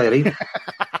final. Clearly,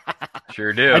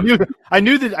 sure do. I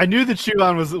knew that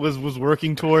Shuan was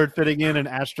working toward fitting in, and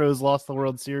Astros lost the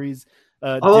World Series.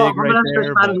 Dig right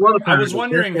there. I was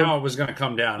wondering how it was going to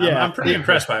come down. Yeah. I'm pretty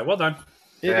impressed by it. Well done.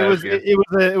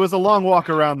 It was a long walk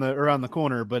around the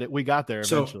corner, but we got there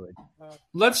eventually.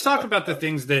 Let's talk about the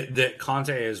things that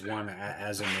Conte has won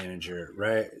as a manager,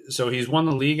 right? So he's won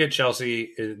the league at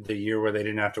Chelsea the year where they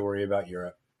didn't have to worry about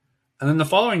Europe, and then the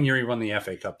following year he won the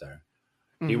FA Cup there.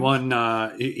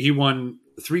 Mm-hmm. He won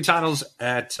 3 titles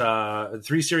at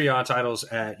 3 Serie A titles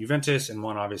at Juventus, and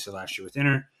one obviously last year with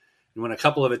Inter. He won a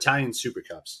couple of Italian Super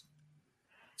Cups.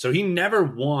 So he never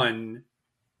won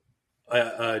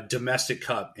a domestic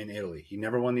cup in Italy. He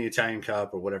never won the Italian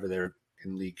Cup or whatever their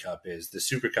League Cup is. The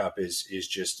Super Cup is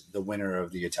just the winner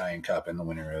of the Italian Cup and the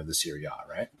winner of the Serie A,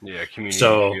 right? Yeah, community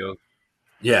shield.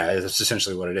 Yeah, that's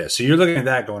essentially what it is. So you're looking at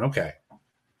that going, okay,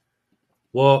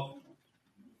 well,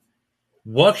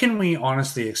 what can we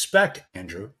honestly expect,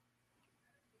 Andrew,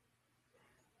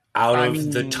 out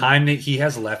of the time that he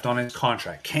has left on his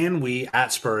contract? Can we,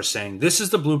 at Spurs, saying this is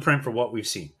the blueprint for what we've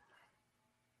seen?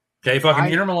 Okay,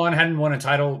 Inter Milan hadn't won a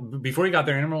title before he got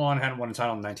there. Inter Milan hadn't won a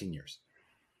title in 19 years.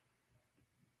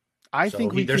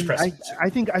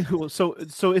 So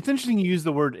it's interesting you use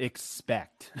the word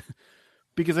expect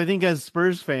because I think as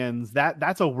Spurs fans,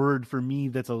 that's a word for me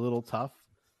that's a little tough.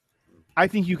 I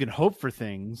think you can hope for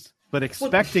things, but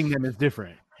expecting them is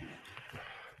different.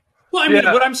 Well, I mean,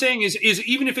 what I'm saying is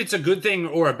even if it's a good thing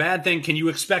or a bad thing, can you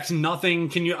expect nothing?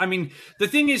 The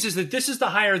thing is that this is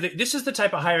the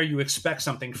type of hire you expect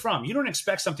something from. You don't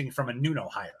expect something from a Nuno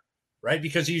hire, right?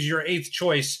 Because he's your 8th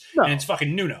choice and it's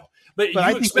fucking Nuno. But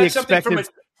you expect something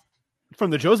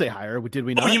from the Jose hire, did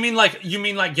we not? Oh, you mean like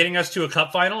getting us to a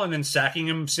cup final and then sacking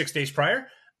him 6 days prior?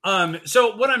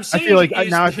 So what I'm saying I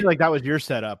feel like that was your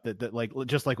setup that like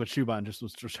just like what Shuban just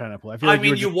was trying to pull. I feel like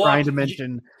you were trying to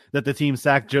mention that the team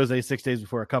sacked Jose 6 days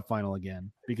before a cup final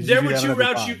again because there were 2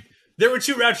 routes there were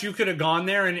 2 routes you could have gone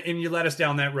there and you led us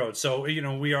down that road. So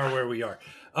we are where we are.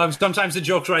 Sometimes the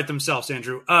jokes write themselves,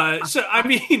 Andrew. I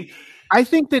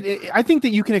think that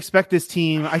you can expect this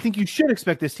team. I think you should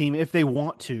expect this team if they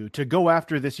want to go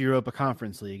after this Europa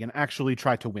Conference League and actually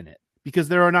try to win it because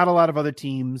there are not a lot of other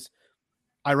teams.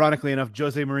 Ironically enough,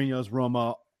 Jose Mourinho's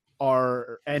Roma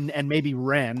are and maybe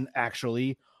Rennes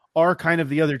actually are kind of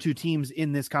the other 2 teams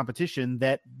in this competition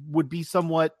that would be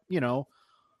somewhat,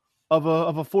 of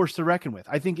a force to reckon with.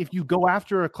 I think if you go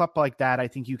after a club like that, I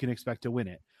think you can expect to win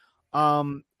it.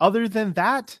 Other than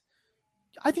that,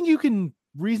 I think you can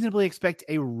reasonably expect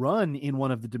a run in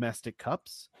one of the domestic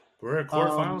cups. We're at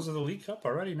quarterfinals of the League Cup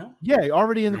already, no? Yeah,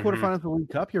 already in the quarterfinals of the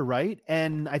League Cup. You're right.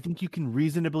 And I think you can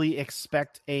reasonably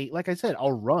expect like I said,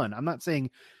 a run. I'm not saying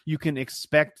you can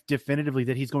expect definitively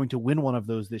that he's going to win one of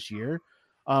those this year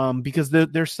because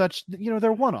they're such,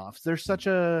 they're one-offs. There's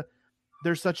a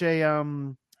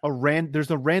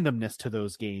randomness to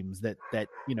those games that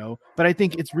but I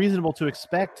think it's reasonable to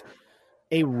expect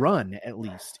a run at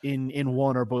least in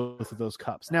one or both of those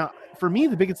cups. Now, for me,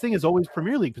 the biggest thing is always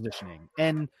Premier League positioning.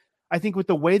 And I think with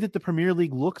the way that the Premier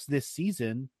League looks this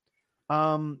season,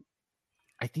 I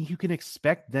think you can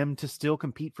expect them to still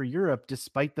compete for Europe,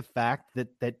 despite the fact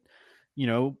that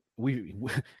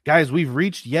we've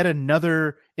reached yet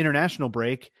another international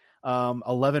break.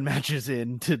 11 matches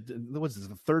into what's this,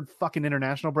 the third fucking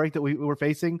international break that we were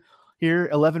facing here,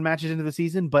 11 matches into the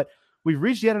season, but we've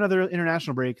reached yet another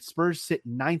international break. Spurs sit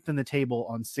 9th in the table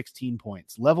on 16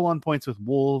 points, level on points with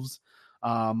Wolves,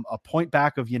 a point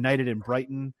back of United and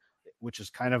Brighton, which is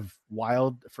kind of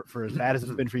wild for as bad as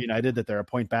it's been for United that they're a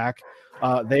point back.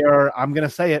 They are, I'm going to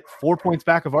say it, 4 points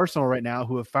back of Arsenal right now,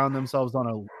 who have found themselves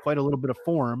on quite a little bit of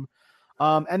form.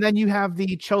 And then you have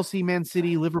the Chelsea, Man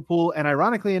City, Liverpool, and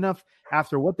ironically enough,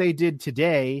 after what they did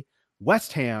today,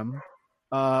 West Ham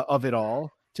of it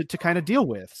all to kind of deal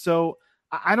with. So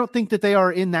I don't think that they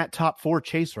are in that top 4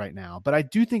 chase right now, but I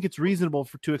do think it's reasonable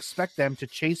to expect them to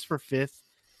chase for 5th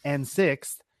and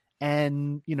 6th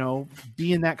and,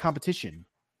 be in that competition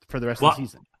for the rest of the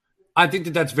season. I think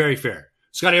that's very fair.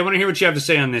 Scotty, I want to hear what you have to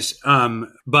say on this.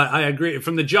 But I agree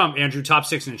from the jump, Andrew, top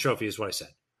 6 in a trophy is what I said.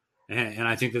 And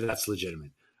I think that's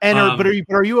legitimate. And but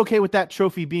are you okay with that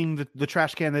trophy being the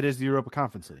trash can that is the Europa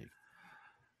Conference League?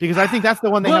 Because I think that's the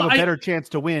one they have a better chance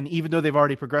to win, even though they've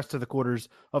already progressed to the quarters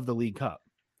of the League Cup.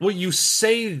 Well, you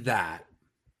say that,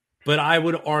 but I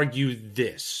would argue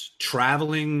this.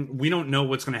 Traveling, we don't know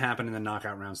what's going to happen in the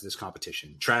knockout rounds of this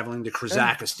competition. Traveling to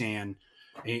Kazakhstan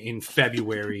in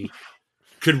February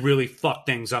could really fuck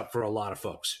things up for a lot of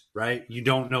folks, right? You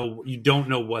don't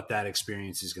know what that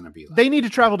experience is going to be like. They need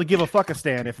to travel to give a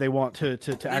fuckistan if they want to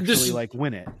actually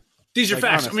win it. These are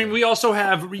facts. Honestly. I mean, we also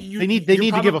have they need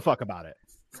to give a fuck about it.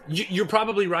 You're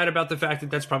probably right about the fact that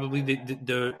that's probably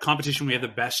the competition we have the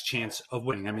best chance of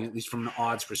winning. I mean, at least from an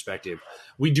odds perspective,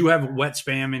 we do have wet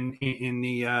spam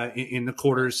in the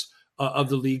quarters of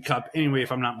the League Cup. Anyway,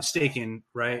 if I'm not mistaken,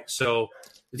 right? So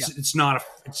it's not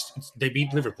they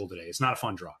beat Liverpool today. It's not a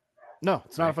fun draw. No,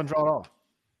 it's not a fun draw at all.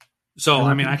 So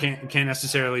I mean, I can't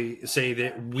necessarily say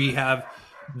that we have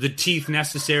the teeth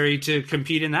necessary to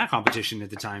compete in that competition at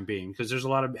the time being, because there's a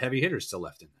lot of heavy hitters still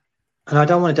left in there. And I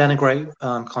don't want to denigrate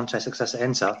Conte's success at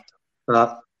Inter,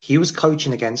 but he was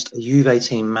coaching against a Juve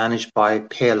team managed by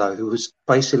Pirlo, who was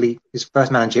basically his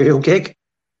first managerial gig. It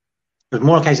was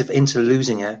more a case of Inter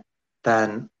losing it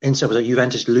than Inter was a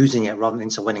Juventus losing it rather than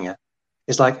Inter winning it.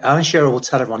 It's like Alan Shearer will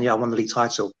tell everyone, "Yeah, I won the league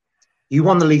title." You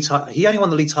won the league title. He only won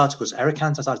the league title because Eric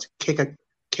Cantona started to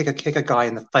kick a guy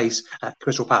in the face at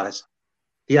Crystal Palace.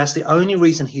 That's the only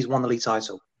reason he's won the league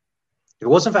title. If it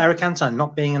wasn't for Eric Cantona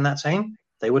not being in that team,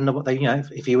 they wouldn't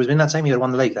have. If he was in that team, he would have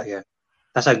won the league that year.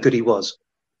 That's how good he was.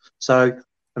 So,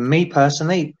 for me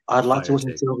personally, I'd like to watch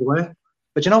him all the way.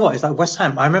 But you know what? It's like West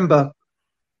Ham. I remember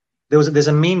there's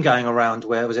a meme going around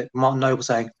where Martin Noble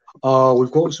saying, "Oh,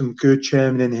 we've got some good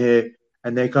chairmen in here,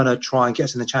 and they're gonna try and get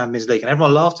us in the Champions League," and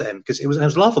everyone laughed at him because it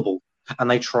was laughable.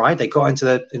 And they tried. They got into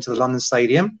the London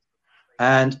Stadium,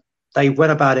 and they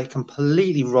went about it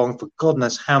completely wrong for God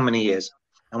knows how many years.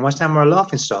 And West Ham were a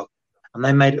laughingstock. And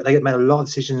they made a lot of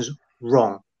decisions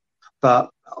wrong. But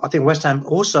I think West Ham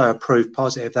also proved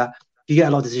positive that if you get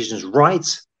a lot of decisions right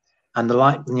and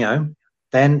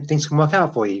then things can work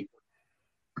out for you.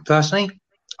 Personally,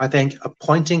 I think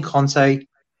appointing Conte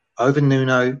over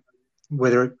Nuno,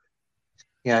 whether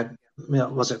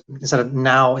was it instead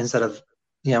of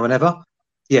whenever,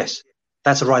 yes,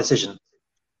 that's a right decision.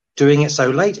 Doing it so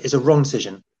late is a wrong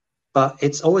decision. But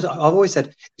I've always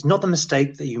said, it's not the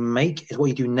mistake that you make, it's what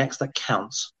you do next that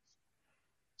counts.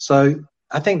 So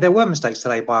I think there were mistakes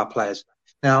today by our players.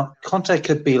 Now, Conte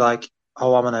could be like,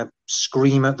 "Oh, I'm going to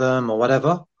scream at them or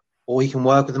whatever," or he can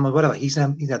work with them or whatever.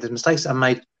 The mistakes that are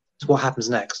made is what happens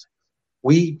next.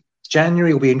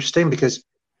 January will be interesting because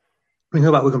we know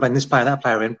about we can bring this player, that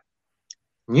player in.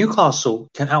 Newcastle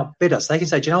can outbid us. They can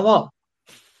say, "Do you know what?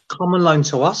 Come on loan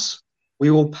to us. We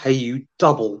will pay you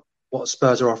double what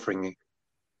Spurs are offering you."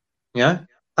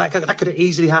 That could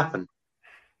easily happen.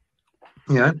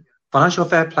 Financial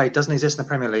fair play doesn't exist in the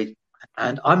Premier League,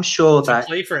 and I'm sure that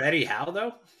play for Eddie Howe though.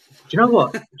 Do you know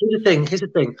what? Here's the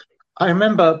thing. I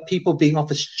remember people being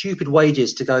offered stupid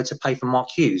wages to go to pay for Mark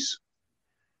Hughes.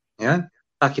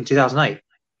 Back in 2008,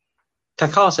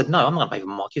 Kaká said, "No, I'm not going to pay for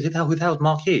Mark Hughes. Who the hell is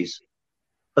Mark Hughes?"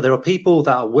 But there are people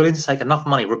that are willing to take enough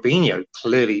money. Robinho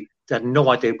clearly had no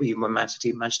idea even when Manchester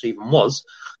even was,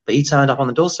 but he turned up on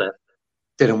the doorstep.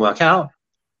 Didn't work out,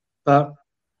 but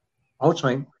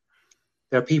ultimately,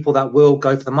 there are people that will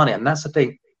go for the money, and that's the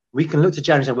thing. We can look to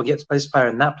January and say, "We'll get this player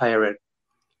and that player in."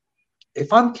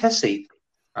 If I'm Kessie,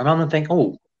 and I'm going to think,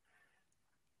 "Oh,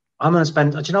 I'm going to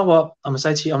spend," do you know what? I'm going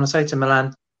to say to Milan,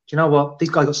 "Do you know what?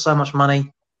 These guys got so much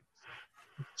money.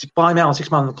 To buy me out on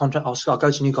 6 months contract, I'll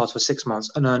go to Newcastle for 6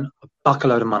 months and earn a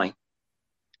buckload of money."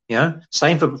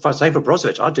 Same for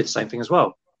Brozovic. I'd do the same thing as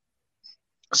well.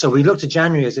 So we look to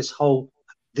January as this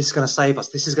is going to save us.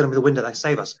 This is going to be the window that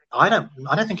save us. I don't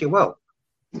think it will.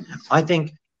 I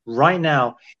think Right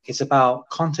now, it's about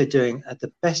Conte doing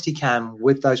the best he can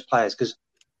with those players.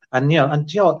 And you know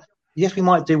what? Yes, we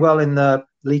might do well in the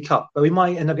League Cup, but we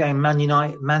might end up getting Man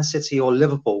United, Man City, or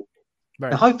Liverpool.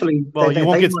 Right. And hopefully, you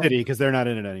won't get City because they're not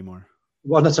in it anymore.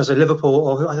 Well, not so Liverpool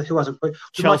or who else?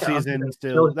 Chelsea's in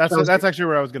still. That's actually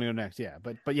where I was going to go next. Yeah,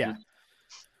 but yeah.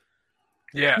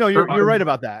 Yeah. No, you're right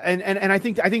about that. And I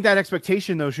think that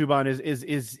expectation though, Shuban,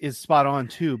 is spot on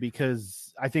too,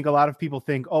 because I think a lot of people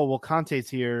think, oh well, Conte's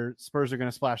here, Spurs are going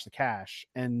to splash the cash,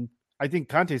 and I think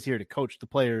Conte's here to coach the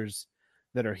players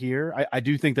that are here. I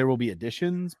do think there will be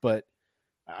additions, but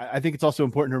I think it's also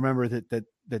important to remember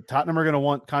that Tottenham are going to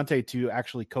want Conte to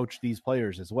actually coach these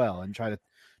players as well and try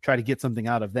to get something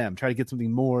out of them, try to get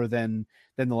something more than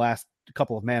the last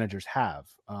couple of managers have.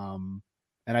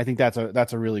 And I think that's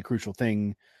a really crucial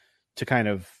thing to kind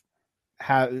of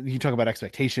have. You talk about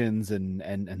expectations and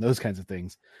those kinds of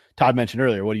things. Todd mentioned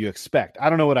earlier, what do you expect? I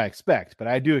don't know what I expect, but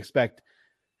I do expect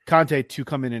Conte to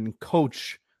come in and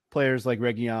coach players like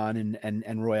Reguilon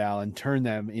and Royale and turn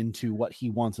them into what he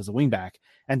wants as a wingback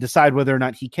and decide whether or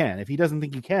not he can. If he doesn't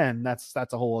think he can, that's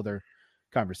a whole other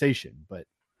conversation. But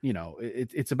you know,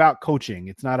 it's about coaching.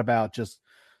 It's not about just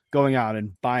going out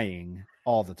and buying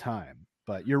all the time.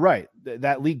 But you're right.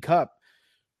 That League Cup,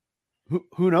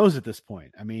 who knows at this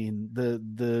point? I mean,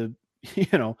 the you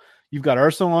know, you've got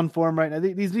Arsenal on form right now.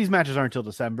 These matches aren't until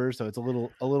December, so it's a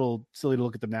little silly to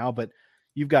look at them now. But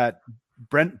you've got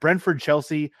Brentford,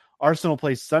 Chelsea, Arsenal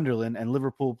plays Sunderland, and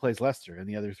Liverpool plays Leicester in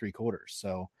the other three quarters.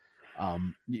 So,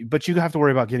 but you have to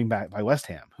worry about getting back by West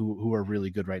Ham, who are really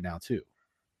good right now too.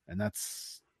 And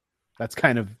that's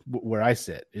kind of where I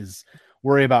sit, is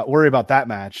worry about that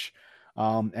match.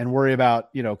 And worry about,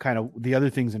 you know, kind of the other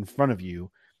things in front of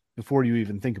you before you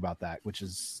even think about that, which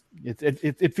is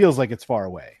it feels like it's far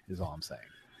away, is all I'm saying.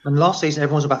 And last season,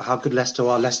 everyone was about how good Leicester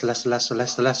are.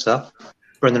 Leicester.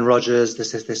 Brendan Rodgers,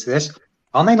 this.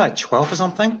 Aren't they like 12th or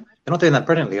something? They're not doing that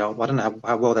brilliantly. I don't know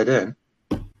how well they're doing.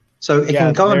 So it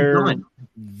can go on nine.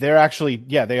 They're actually,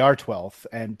 they are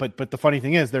 12th. But the funny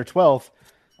thing is, they're 12th.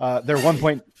 They're 1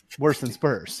 point worse than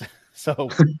Spurs. So,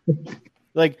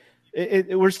 like,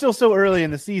 we're still so early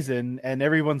in the season and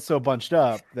everyone's so bunched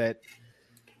up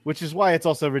which is why it's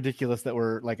also ridiculous that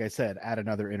we're, like I said, at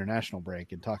another international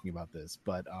break and talking about this,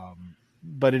 but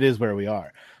it is where we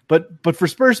are. But for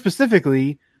Spurs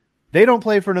specifically, they don't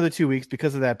play for another 2 weeks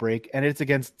because of that break, and it's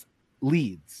against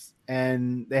Leeds,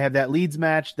 and they have that Leeds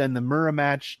match, then the Mura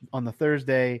match on the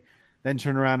Thursday, then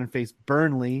turn around and face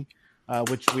Burnley,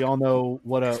 which we all know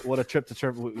what a trip to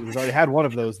turf. We've already had one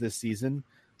of those this season.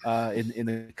 In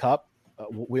the cup,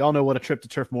 we all know what a trip to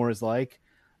Turf Moor is like,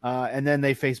 and then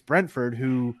they face Brentford,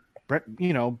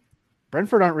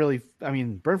 Brentford aren't really. I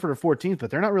mean, Brentford are 14th, but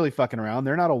they're not really fucking around.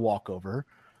 They're not a walkover.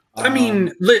 I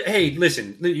mean, hey,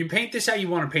 listen, you paint this how you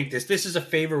want to paint this. This is a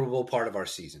favorable part of our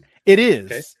season. It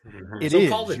is. Okay? It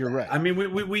is. You're right. I mean,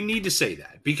 we need to say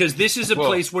that because this is a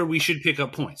place where we should pick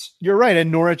up points. You're right, and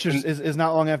Norwich is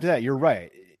not long after that. You're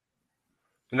right.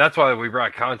 And that's why we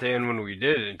brought Conte in when we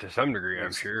did, and to some degree,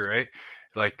 I'm sure, right?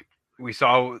 Like, we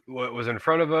saw what was in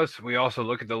front of us. We also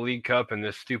look at the League Cup and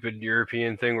this stupid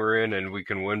European thing we're in, and we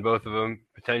can win both of them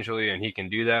potentially, and he can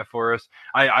do that for us.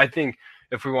 I think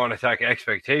if we want to attack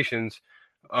expectations,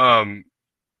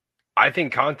 I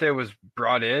think Conte was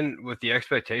brought in with the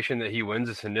expectation that he wins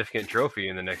a significant trophy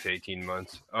in the next 18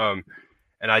 months.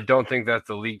 And I don't think that's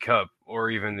the League Cup or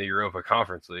even the Europa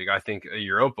Conference League. I think a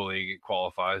Europa League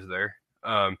qualifies there.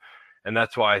 And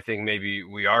that's why I think maybe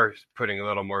we are putting a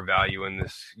little more value in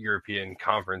this European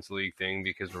Conference League thing,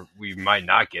 because we might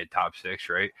not get top six,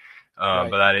 right?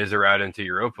 But that is a route into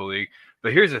Europa League.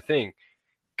 But here's the thing.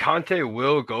 Conte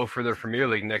will go for the Premier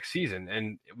League next season,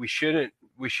 and we shouldn't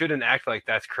act like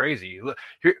that's crazy. Look,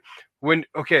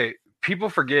 people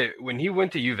forget when he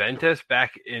went to Juventus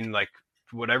back in like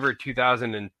whatever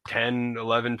 2010,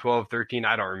 11, 12, 13,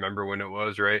 I don't remember when it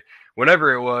was, right?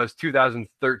 Whenever it was,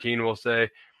 2013, we'll say,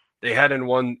 they hadn't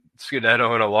won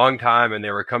Scudetto in a long time, and they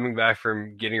were coming back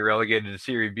from getting relegated to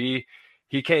Serie B.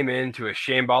 He came into a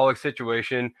shambolic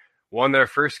situation, won their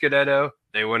first Scudetto.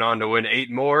 They went on to win 8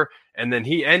 more, and then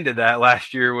he ended that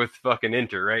last year with fucking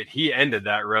Inter, right? He ended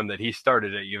that run that he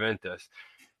started at Juventus.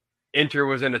 Inter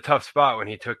was in a tough spot when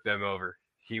he took them over.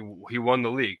 He won the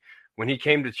league. When he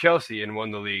came to Chelsea and won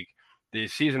the league, the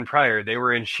season prior, they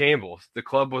were in shambles. The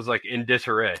club was like in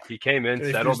disarray. He came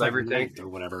in, settled everything. Or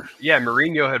whatever. Yeah,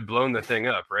 Mourinho had blown the thing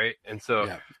up, right? And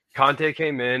so Conte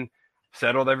came in,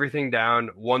 settled everything down,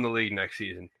 won the league next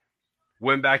season.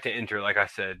 went back to Inter, like I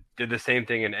said, did the same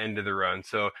thing and ended the run.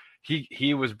 So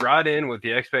he was brought in with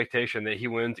the expectation that he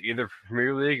wins either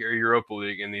Premier League or Europa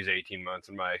League in these 18 months,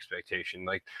 in my expectation.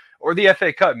 Or the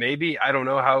FA Cup, maybe. I don't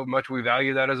know how much we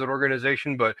value that as an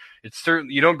organization, but it's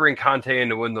certainly, you don't bring Conte in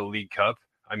to win the League Cup.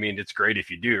 I mean, it's great if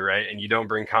you do, right? And you don't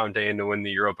bring Conte in to win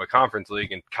the Europa Conference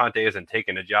League, and Conte isn't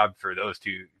taking a job for those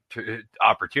two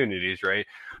opportunities, right?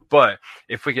 But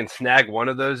if we can snag one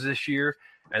of those this year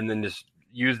and then just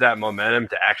use that momentum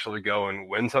to actually go and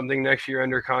win something next year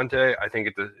under Conte, I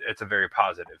think it's a very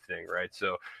positive thing, right?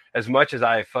 So as much as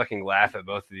I fucking laugh at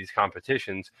both of these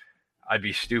competitions, I'd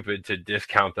be stupid to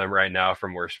discount them right now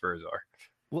from where Spurs are.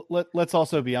 Well, let's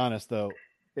also be honest, though.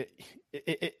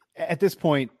 At this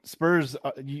point, Spurs,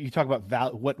 you talk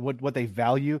about what they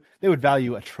value. They would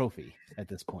value a trophy at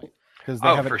this point because they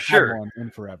haven't had one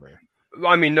in forever.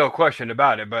 I mean, no question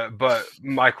about it, but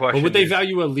my question But would they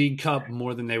value a League Cup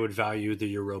more than they would value the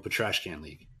Europa Trash Can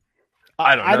League?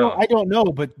 I don't know,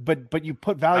 but you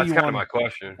put value that's kind on of my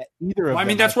question. Either of them. I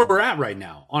mean, that's where we're at right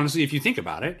now, honestly, if you think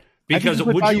about it. Because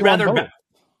would you rather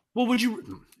would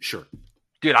you sure.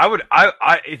 Dude,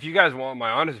 if you guys want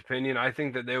my honest opinion, I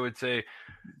think that they would say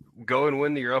go and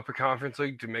win the Europa Conference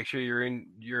League to make sure you're in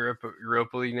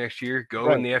Europa League next year. Go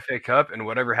win the FA Cup, and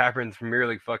whatever happens, Premier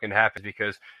League fucking happens.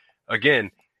 Because again,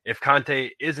 if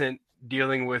Conte isn't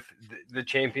dealing with the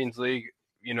Champions League,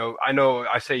 I know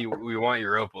I say we want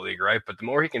Europa League, right? But the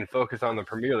more he can focus on the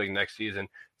Premier League next season,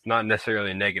 it's not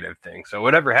necessarily a negative thing. So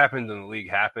whatever happens in the league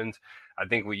happens. I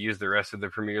think we use the rest of the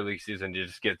Premier League season to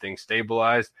just get things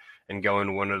stabilized and go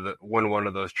and win one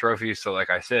of those trophies. So like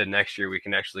I said, next year we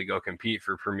can actually go compete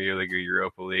for Premier League or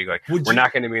Europa League. We're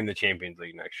not going to be in the Champions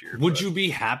League next year. Would you be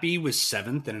happy with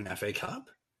 7th in an FA Cup?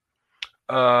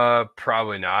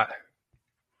 Probably not.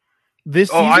 This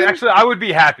season? I would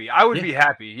be happy. I would be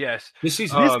happy. Yes. This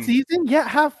season? This season?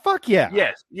 Yeah. Fuck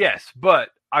yeah. Yes. But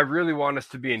I really want us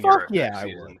to be in Europe next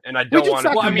season. And I don't want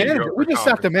to be in Europe. We just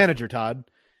sacked the manager, Todd.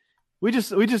 We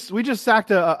just sacked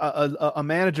a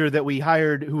manager that we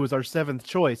hired who was our 7th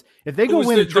choice. If they go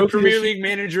win the Premier League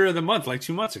Manager of the Month like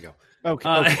 2 months ago. Okay.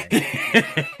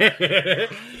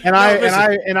 and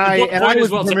I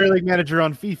was the Premier League Manager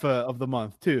on FIFA of the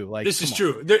month too. This is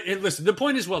true. Listen, the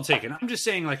point is well taken. I'm just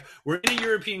saying, we're in a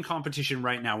European competition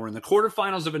right now. We're in the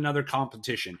quarterfinals of another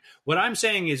competition. What I'm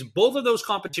saying is both of those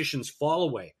competitions fall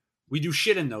away. We do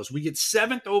shit in those. We get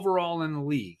 7th overall in the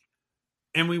league.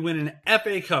 And we win an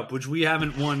FA Cup, which we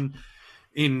haven't won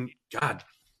in, God,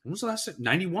 when was the last time?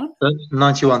 91?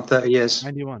 91, 30 years.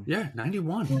 91. Yeah,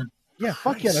 91. Yeah,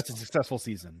 fuck yeah, that's a successful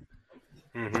season.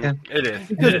 Mm-hmm. Yeah. It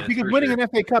is. Because winning an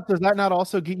FA Cup, does that not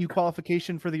also get you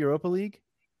qualification for the Europa League?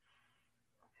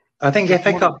 I think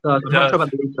FA Cup does. I'm not sure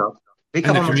about the League Cup. League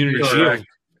Cup Community Shield.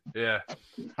 Yeah.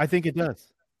 I think it does.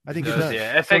 It does.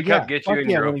 Yeah, FA Cup gets you in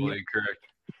Europa League, correct.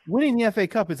 Winning the FA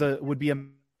Cup would be a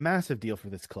massive deal for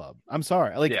this club. I'm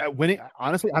sorry. Winning,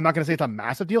 honestly, I'm not going to say it's a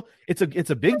massive deal. It's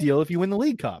a big deal if you win the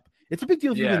League Cup. It's a big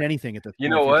deal if you win anything at this point. You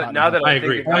know what? Now that I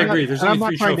agree. There's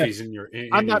only 3 trophies in your.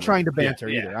 I'm not trying to banter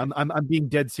either. I'm being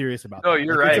dead serious about. No,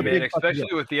 you're right, man.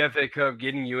 Especially with the FA Cup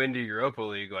getting you into Europa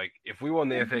League. If we won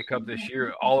the FA Cup this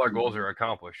year, all our goals are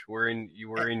accomplished. We're in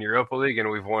Europa League and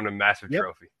we've won a massive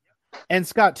trophy. And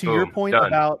Scott, to your point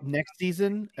about next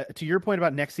season,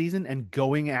 and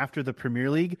going after the Premier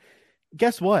League,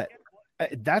 guess what?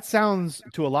 That sounds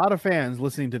to a lot of fans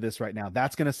listening to this right now.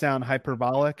 That's going to sound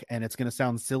hyperbolic and it's going to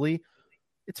sound silly.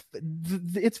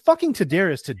 It's fucking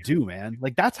Tadaris to do, man.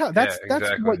 That's what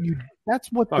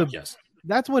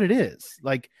it is.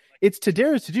 It's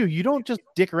Tadaris to do. You don't just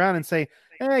dick around and say,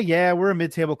 we're a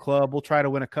mid-table club. We'll try to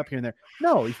win a cup here and there.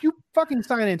 No, if you fucking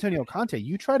sign Antonio Conte,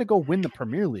 you try to go win the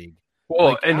Premier League.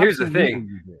 Well, and here's the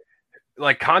thing.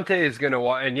 Conte is going to,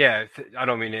 and I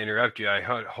don't mean to interrupt you. I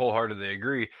wholeheartedly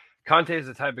agree. Conte is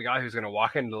the type of guy who's going to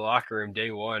walk into the locker room day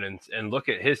one and look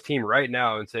at his team right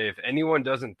now and say, if anyone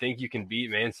doesn't think you can beat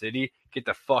Man City, get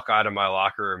the fuck out of my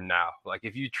locker room now.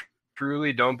 If you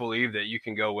truly don't believe that you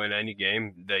can go win any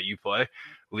game that you play,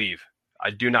 leave. I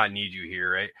do not need you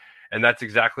here, right? And that's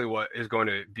exactly what is going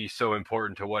to be so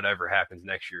important to whatever happens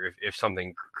next year if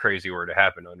something crazy were to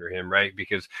happen under him, right?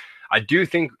 Because I do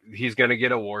think he's going to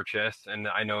get a war chest, and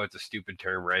I know it's a stupid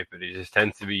term, right? But it just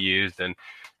tends to be used, and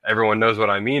everyone knows what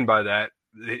I mean by that.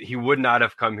 He would not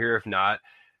have come here if not.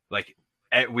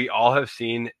 We all have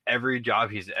seen every job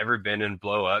he's ever been in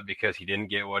blow up because he didn't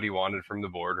get what he wanted from the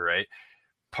board, right?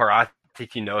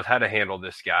 Paratici knows how to handle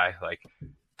this guy.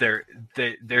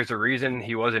 There's a reason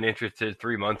he wasn't interested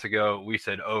 3 months ago. We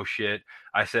said, oh shit.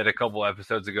 I said a couple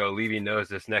episodes ago, Levy knows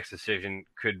this next decision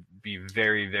could be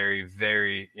very, very,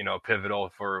 very,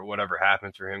 pivotal for whatever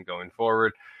happens for him going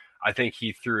forward. I think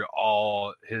he threw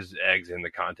all his eggs in the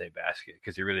Conte basket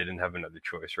because he really didn't have another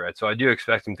choice, right? So I do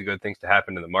expect some good things to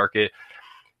happen in the market.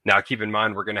 Now, keep in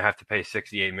mind, we're going to have to pay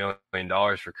 $68 million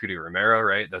for Cuti Romero,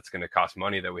 right? That's going to cost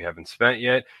money that we haven't spent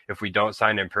yet. If we don't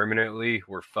sign him permanently,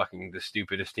 we're fucking the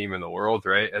stupidest team in the world,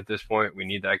 right? At this point, we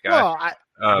need that guy.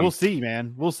 Well, we'll see,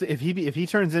 man. We'll see if he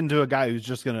turns into a guy who's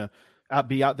just going to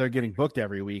be out there getting booked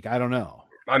every week. I don't know.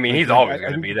 I mean, he's always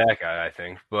going to be that guy, I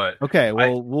think. But okay,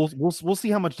 well, we'll see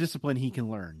how much discipline he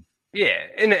can learn. Yeah,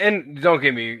 and don't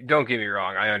get me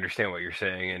wrong. I understand what you're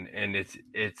saying, and it's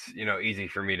easy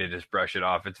for me to just brush it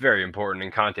off. It's very important,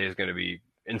 and Conte is going to be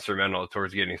instrumental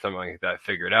towards getting something like that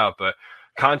figured out. But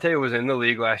Conte was in the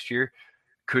league last year.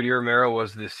 Cuti Romero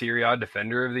was the Serie A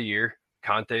Defender of the Year.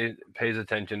 Conte pays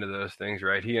attention to those things,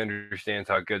 right? He understands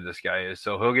how good this guy is,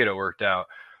 so he'll get it worked out.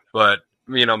 But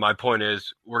my point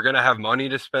is, we're going to have money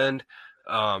to spend,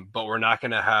 but we're not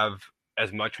going to have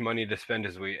as much money to spend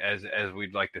as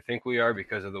we'd like to think we are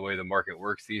because of the way the market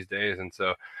works these days. And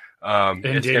so and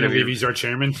Daniel Levy's our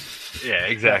chairman. Yeah,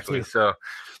 exactly. So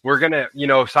we're gonna,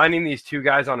 signing these two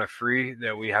guys on a free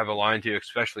that we have aligned to,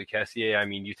 especially Kessié. I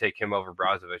mean, you take him over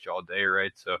Brozovic all day,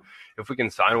 right? So if we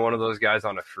can sign one of those guys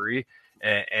on a free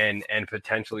and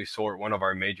potentially sort one of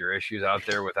our major issues out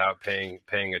there without paying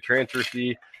a transfer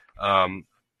fee,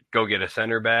 go get a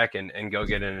center back and go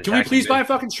get an. Can we please buy a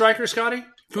fucking striker, Scotty?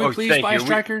 Can we please buy a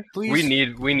striker, please?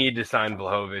 We need to sign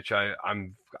Vlahovic.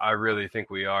 I really think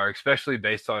we are, especially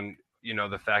based on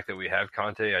the fact that we have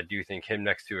Conte. I do think him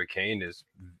next to a Kane is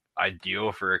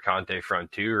ideal for a Conte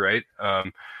front two, right?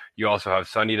 You also have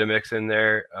Sonny to mix in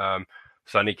there.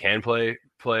 Sonny can play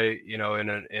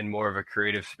in more of a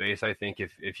creative space, I think,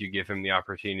 if you give him the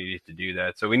opportunity to do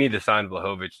that. So we need to sign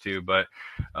Vlahovic too, but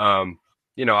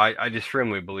I just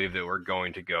firmly believe that we're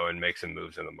going to go and make some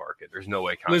moves in the market. There's no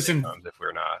way Conte comes if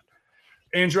we're not.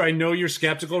 Andrew, I know you're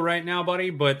skeptical right now, buddy,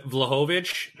 but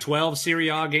Vlahovic, 12 Serie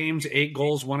A games, 8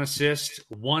 goals, 1 assist,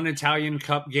 1 Italian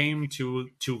Cup game, 2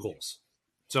 goals.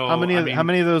 So how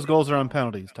many of those goals are on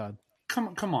penalties, Todd?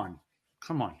 Come on.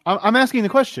 I'm asking the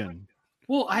question.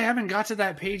 Well, I haven't got to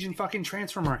that page in fucking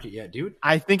Transfer Market yet, dude.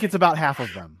 I think it's about half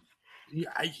of them.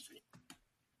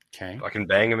 Okay. Fucking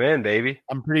bang him in, baby.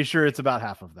 I'm pretty sure it's about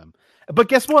half of them. But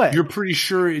guess what? You're pretty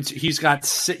sure he's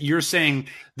got. You're saying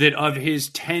that of his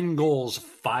 10 goals,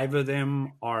 5 of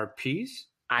them are P's?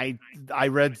 I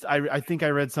think I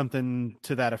read something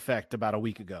to that effect about a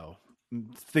week ago.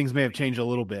 Things may have changed a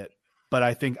little bit, but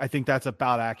I think that's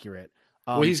about accurate.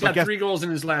 Well, he's got 3 goals in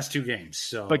his last 2 games.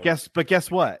 So, but guess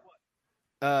what?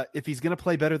 If he's going to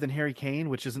play better than Harry Kane,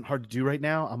 which isn't hard to do right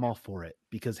now, I'm all for it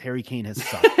because Harry Kane has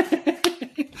sucked.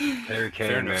 Harry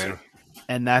Kane, man.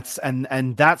 And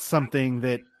that's something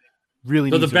that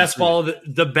really. So the best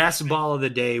ball of the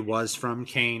day was from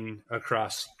Kane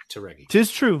across to Reggie.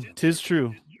 Tis true.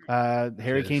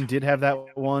 Harry Kane did have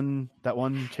that one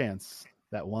chance.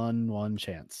 That one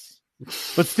chance.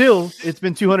 But still, it's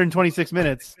been 226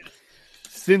 minutes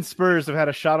since Spurs have had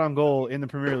a shot on goal in the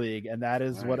Premier League, and that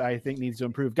is what I think needs to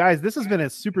improve. Guys, this has been a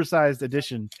supersized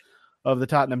edition of the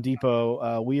Tottenham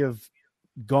Depot. We have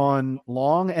gone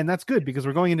long, and that's good because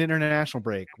we're going into international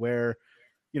break where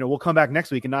we'll come back next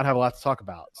week and not have a lot to talk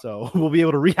about, so we'll be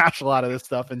able to rehash a lot of this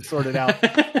stuff and sort it out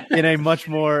in a much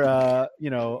more a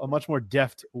much more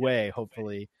deft way,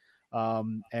 hopefully,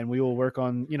 and we will work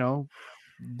on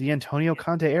the Antonio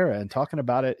Conte era and talking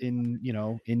about it in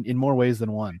more ways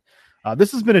than one.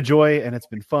 This has been a joy and it's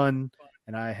been fun,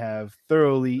 and I have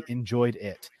thoroughly enjoyed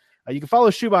it. You can follow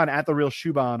Shuban at The Real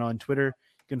Shuban on Twitter.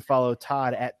 You can follow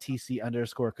Todd at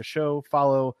TC_Kasho.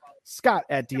 Follow Scott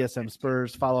at DSM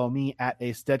Spurs. Follow me at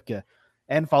Astedka.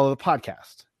 And follow the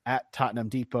podcast at Tottenham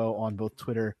Depot on both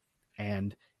Twitter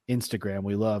and Instagram.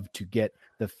 We love to get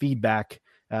the feedback.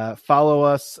 Follow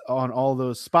us on all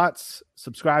those spots.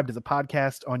 Subscribe to the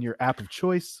podcast on your app of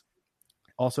choice.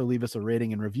 Also leave us a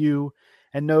rating and review.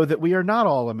 And know that we are not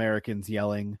all Americans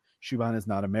yelling, Shuban is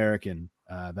not American.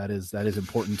 That is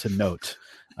important to note.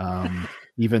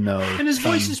 Even though, and his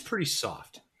voice is pretty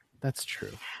soft. That's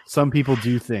true. Some people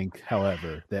do think,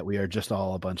 however, that we are just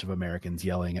all a bunch of Americans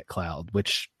yelling at cloud,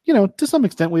 which to some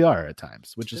extent we are at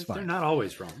times, which is fine. They're not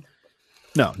always wrong.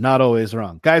 No, not always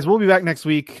wrong, guys. We'll be back next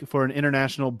week for an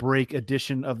international break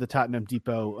edition of the Tottenham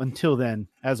Depot. Until then,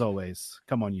 as always,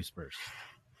 come on, you Spurs.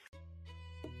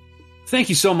 Thank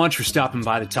you so much for stopping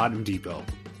by the Tottenham Depot.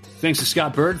 Thanks to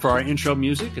Scott Bird for our intro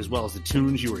music, as well as the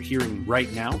tunes you are hearing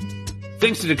right now.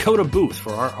 Thanks to Dakota Booth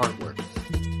for our artwork.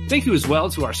 Thank you as well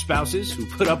to our spouses who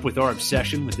put up with our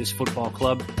obsession with this football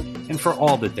club and for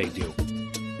all that they do.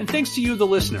 And thanks to you, the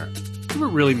listener, who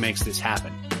really makes this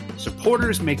happen.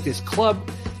 Supporters make this club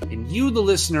and you, the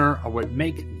listener, are what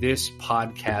make this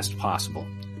podcast possible.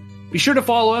 Be sure to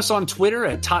follow us on Twitter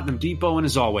at Tottenham Depot, and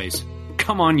as always,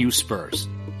 come on, you Spurs.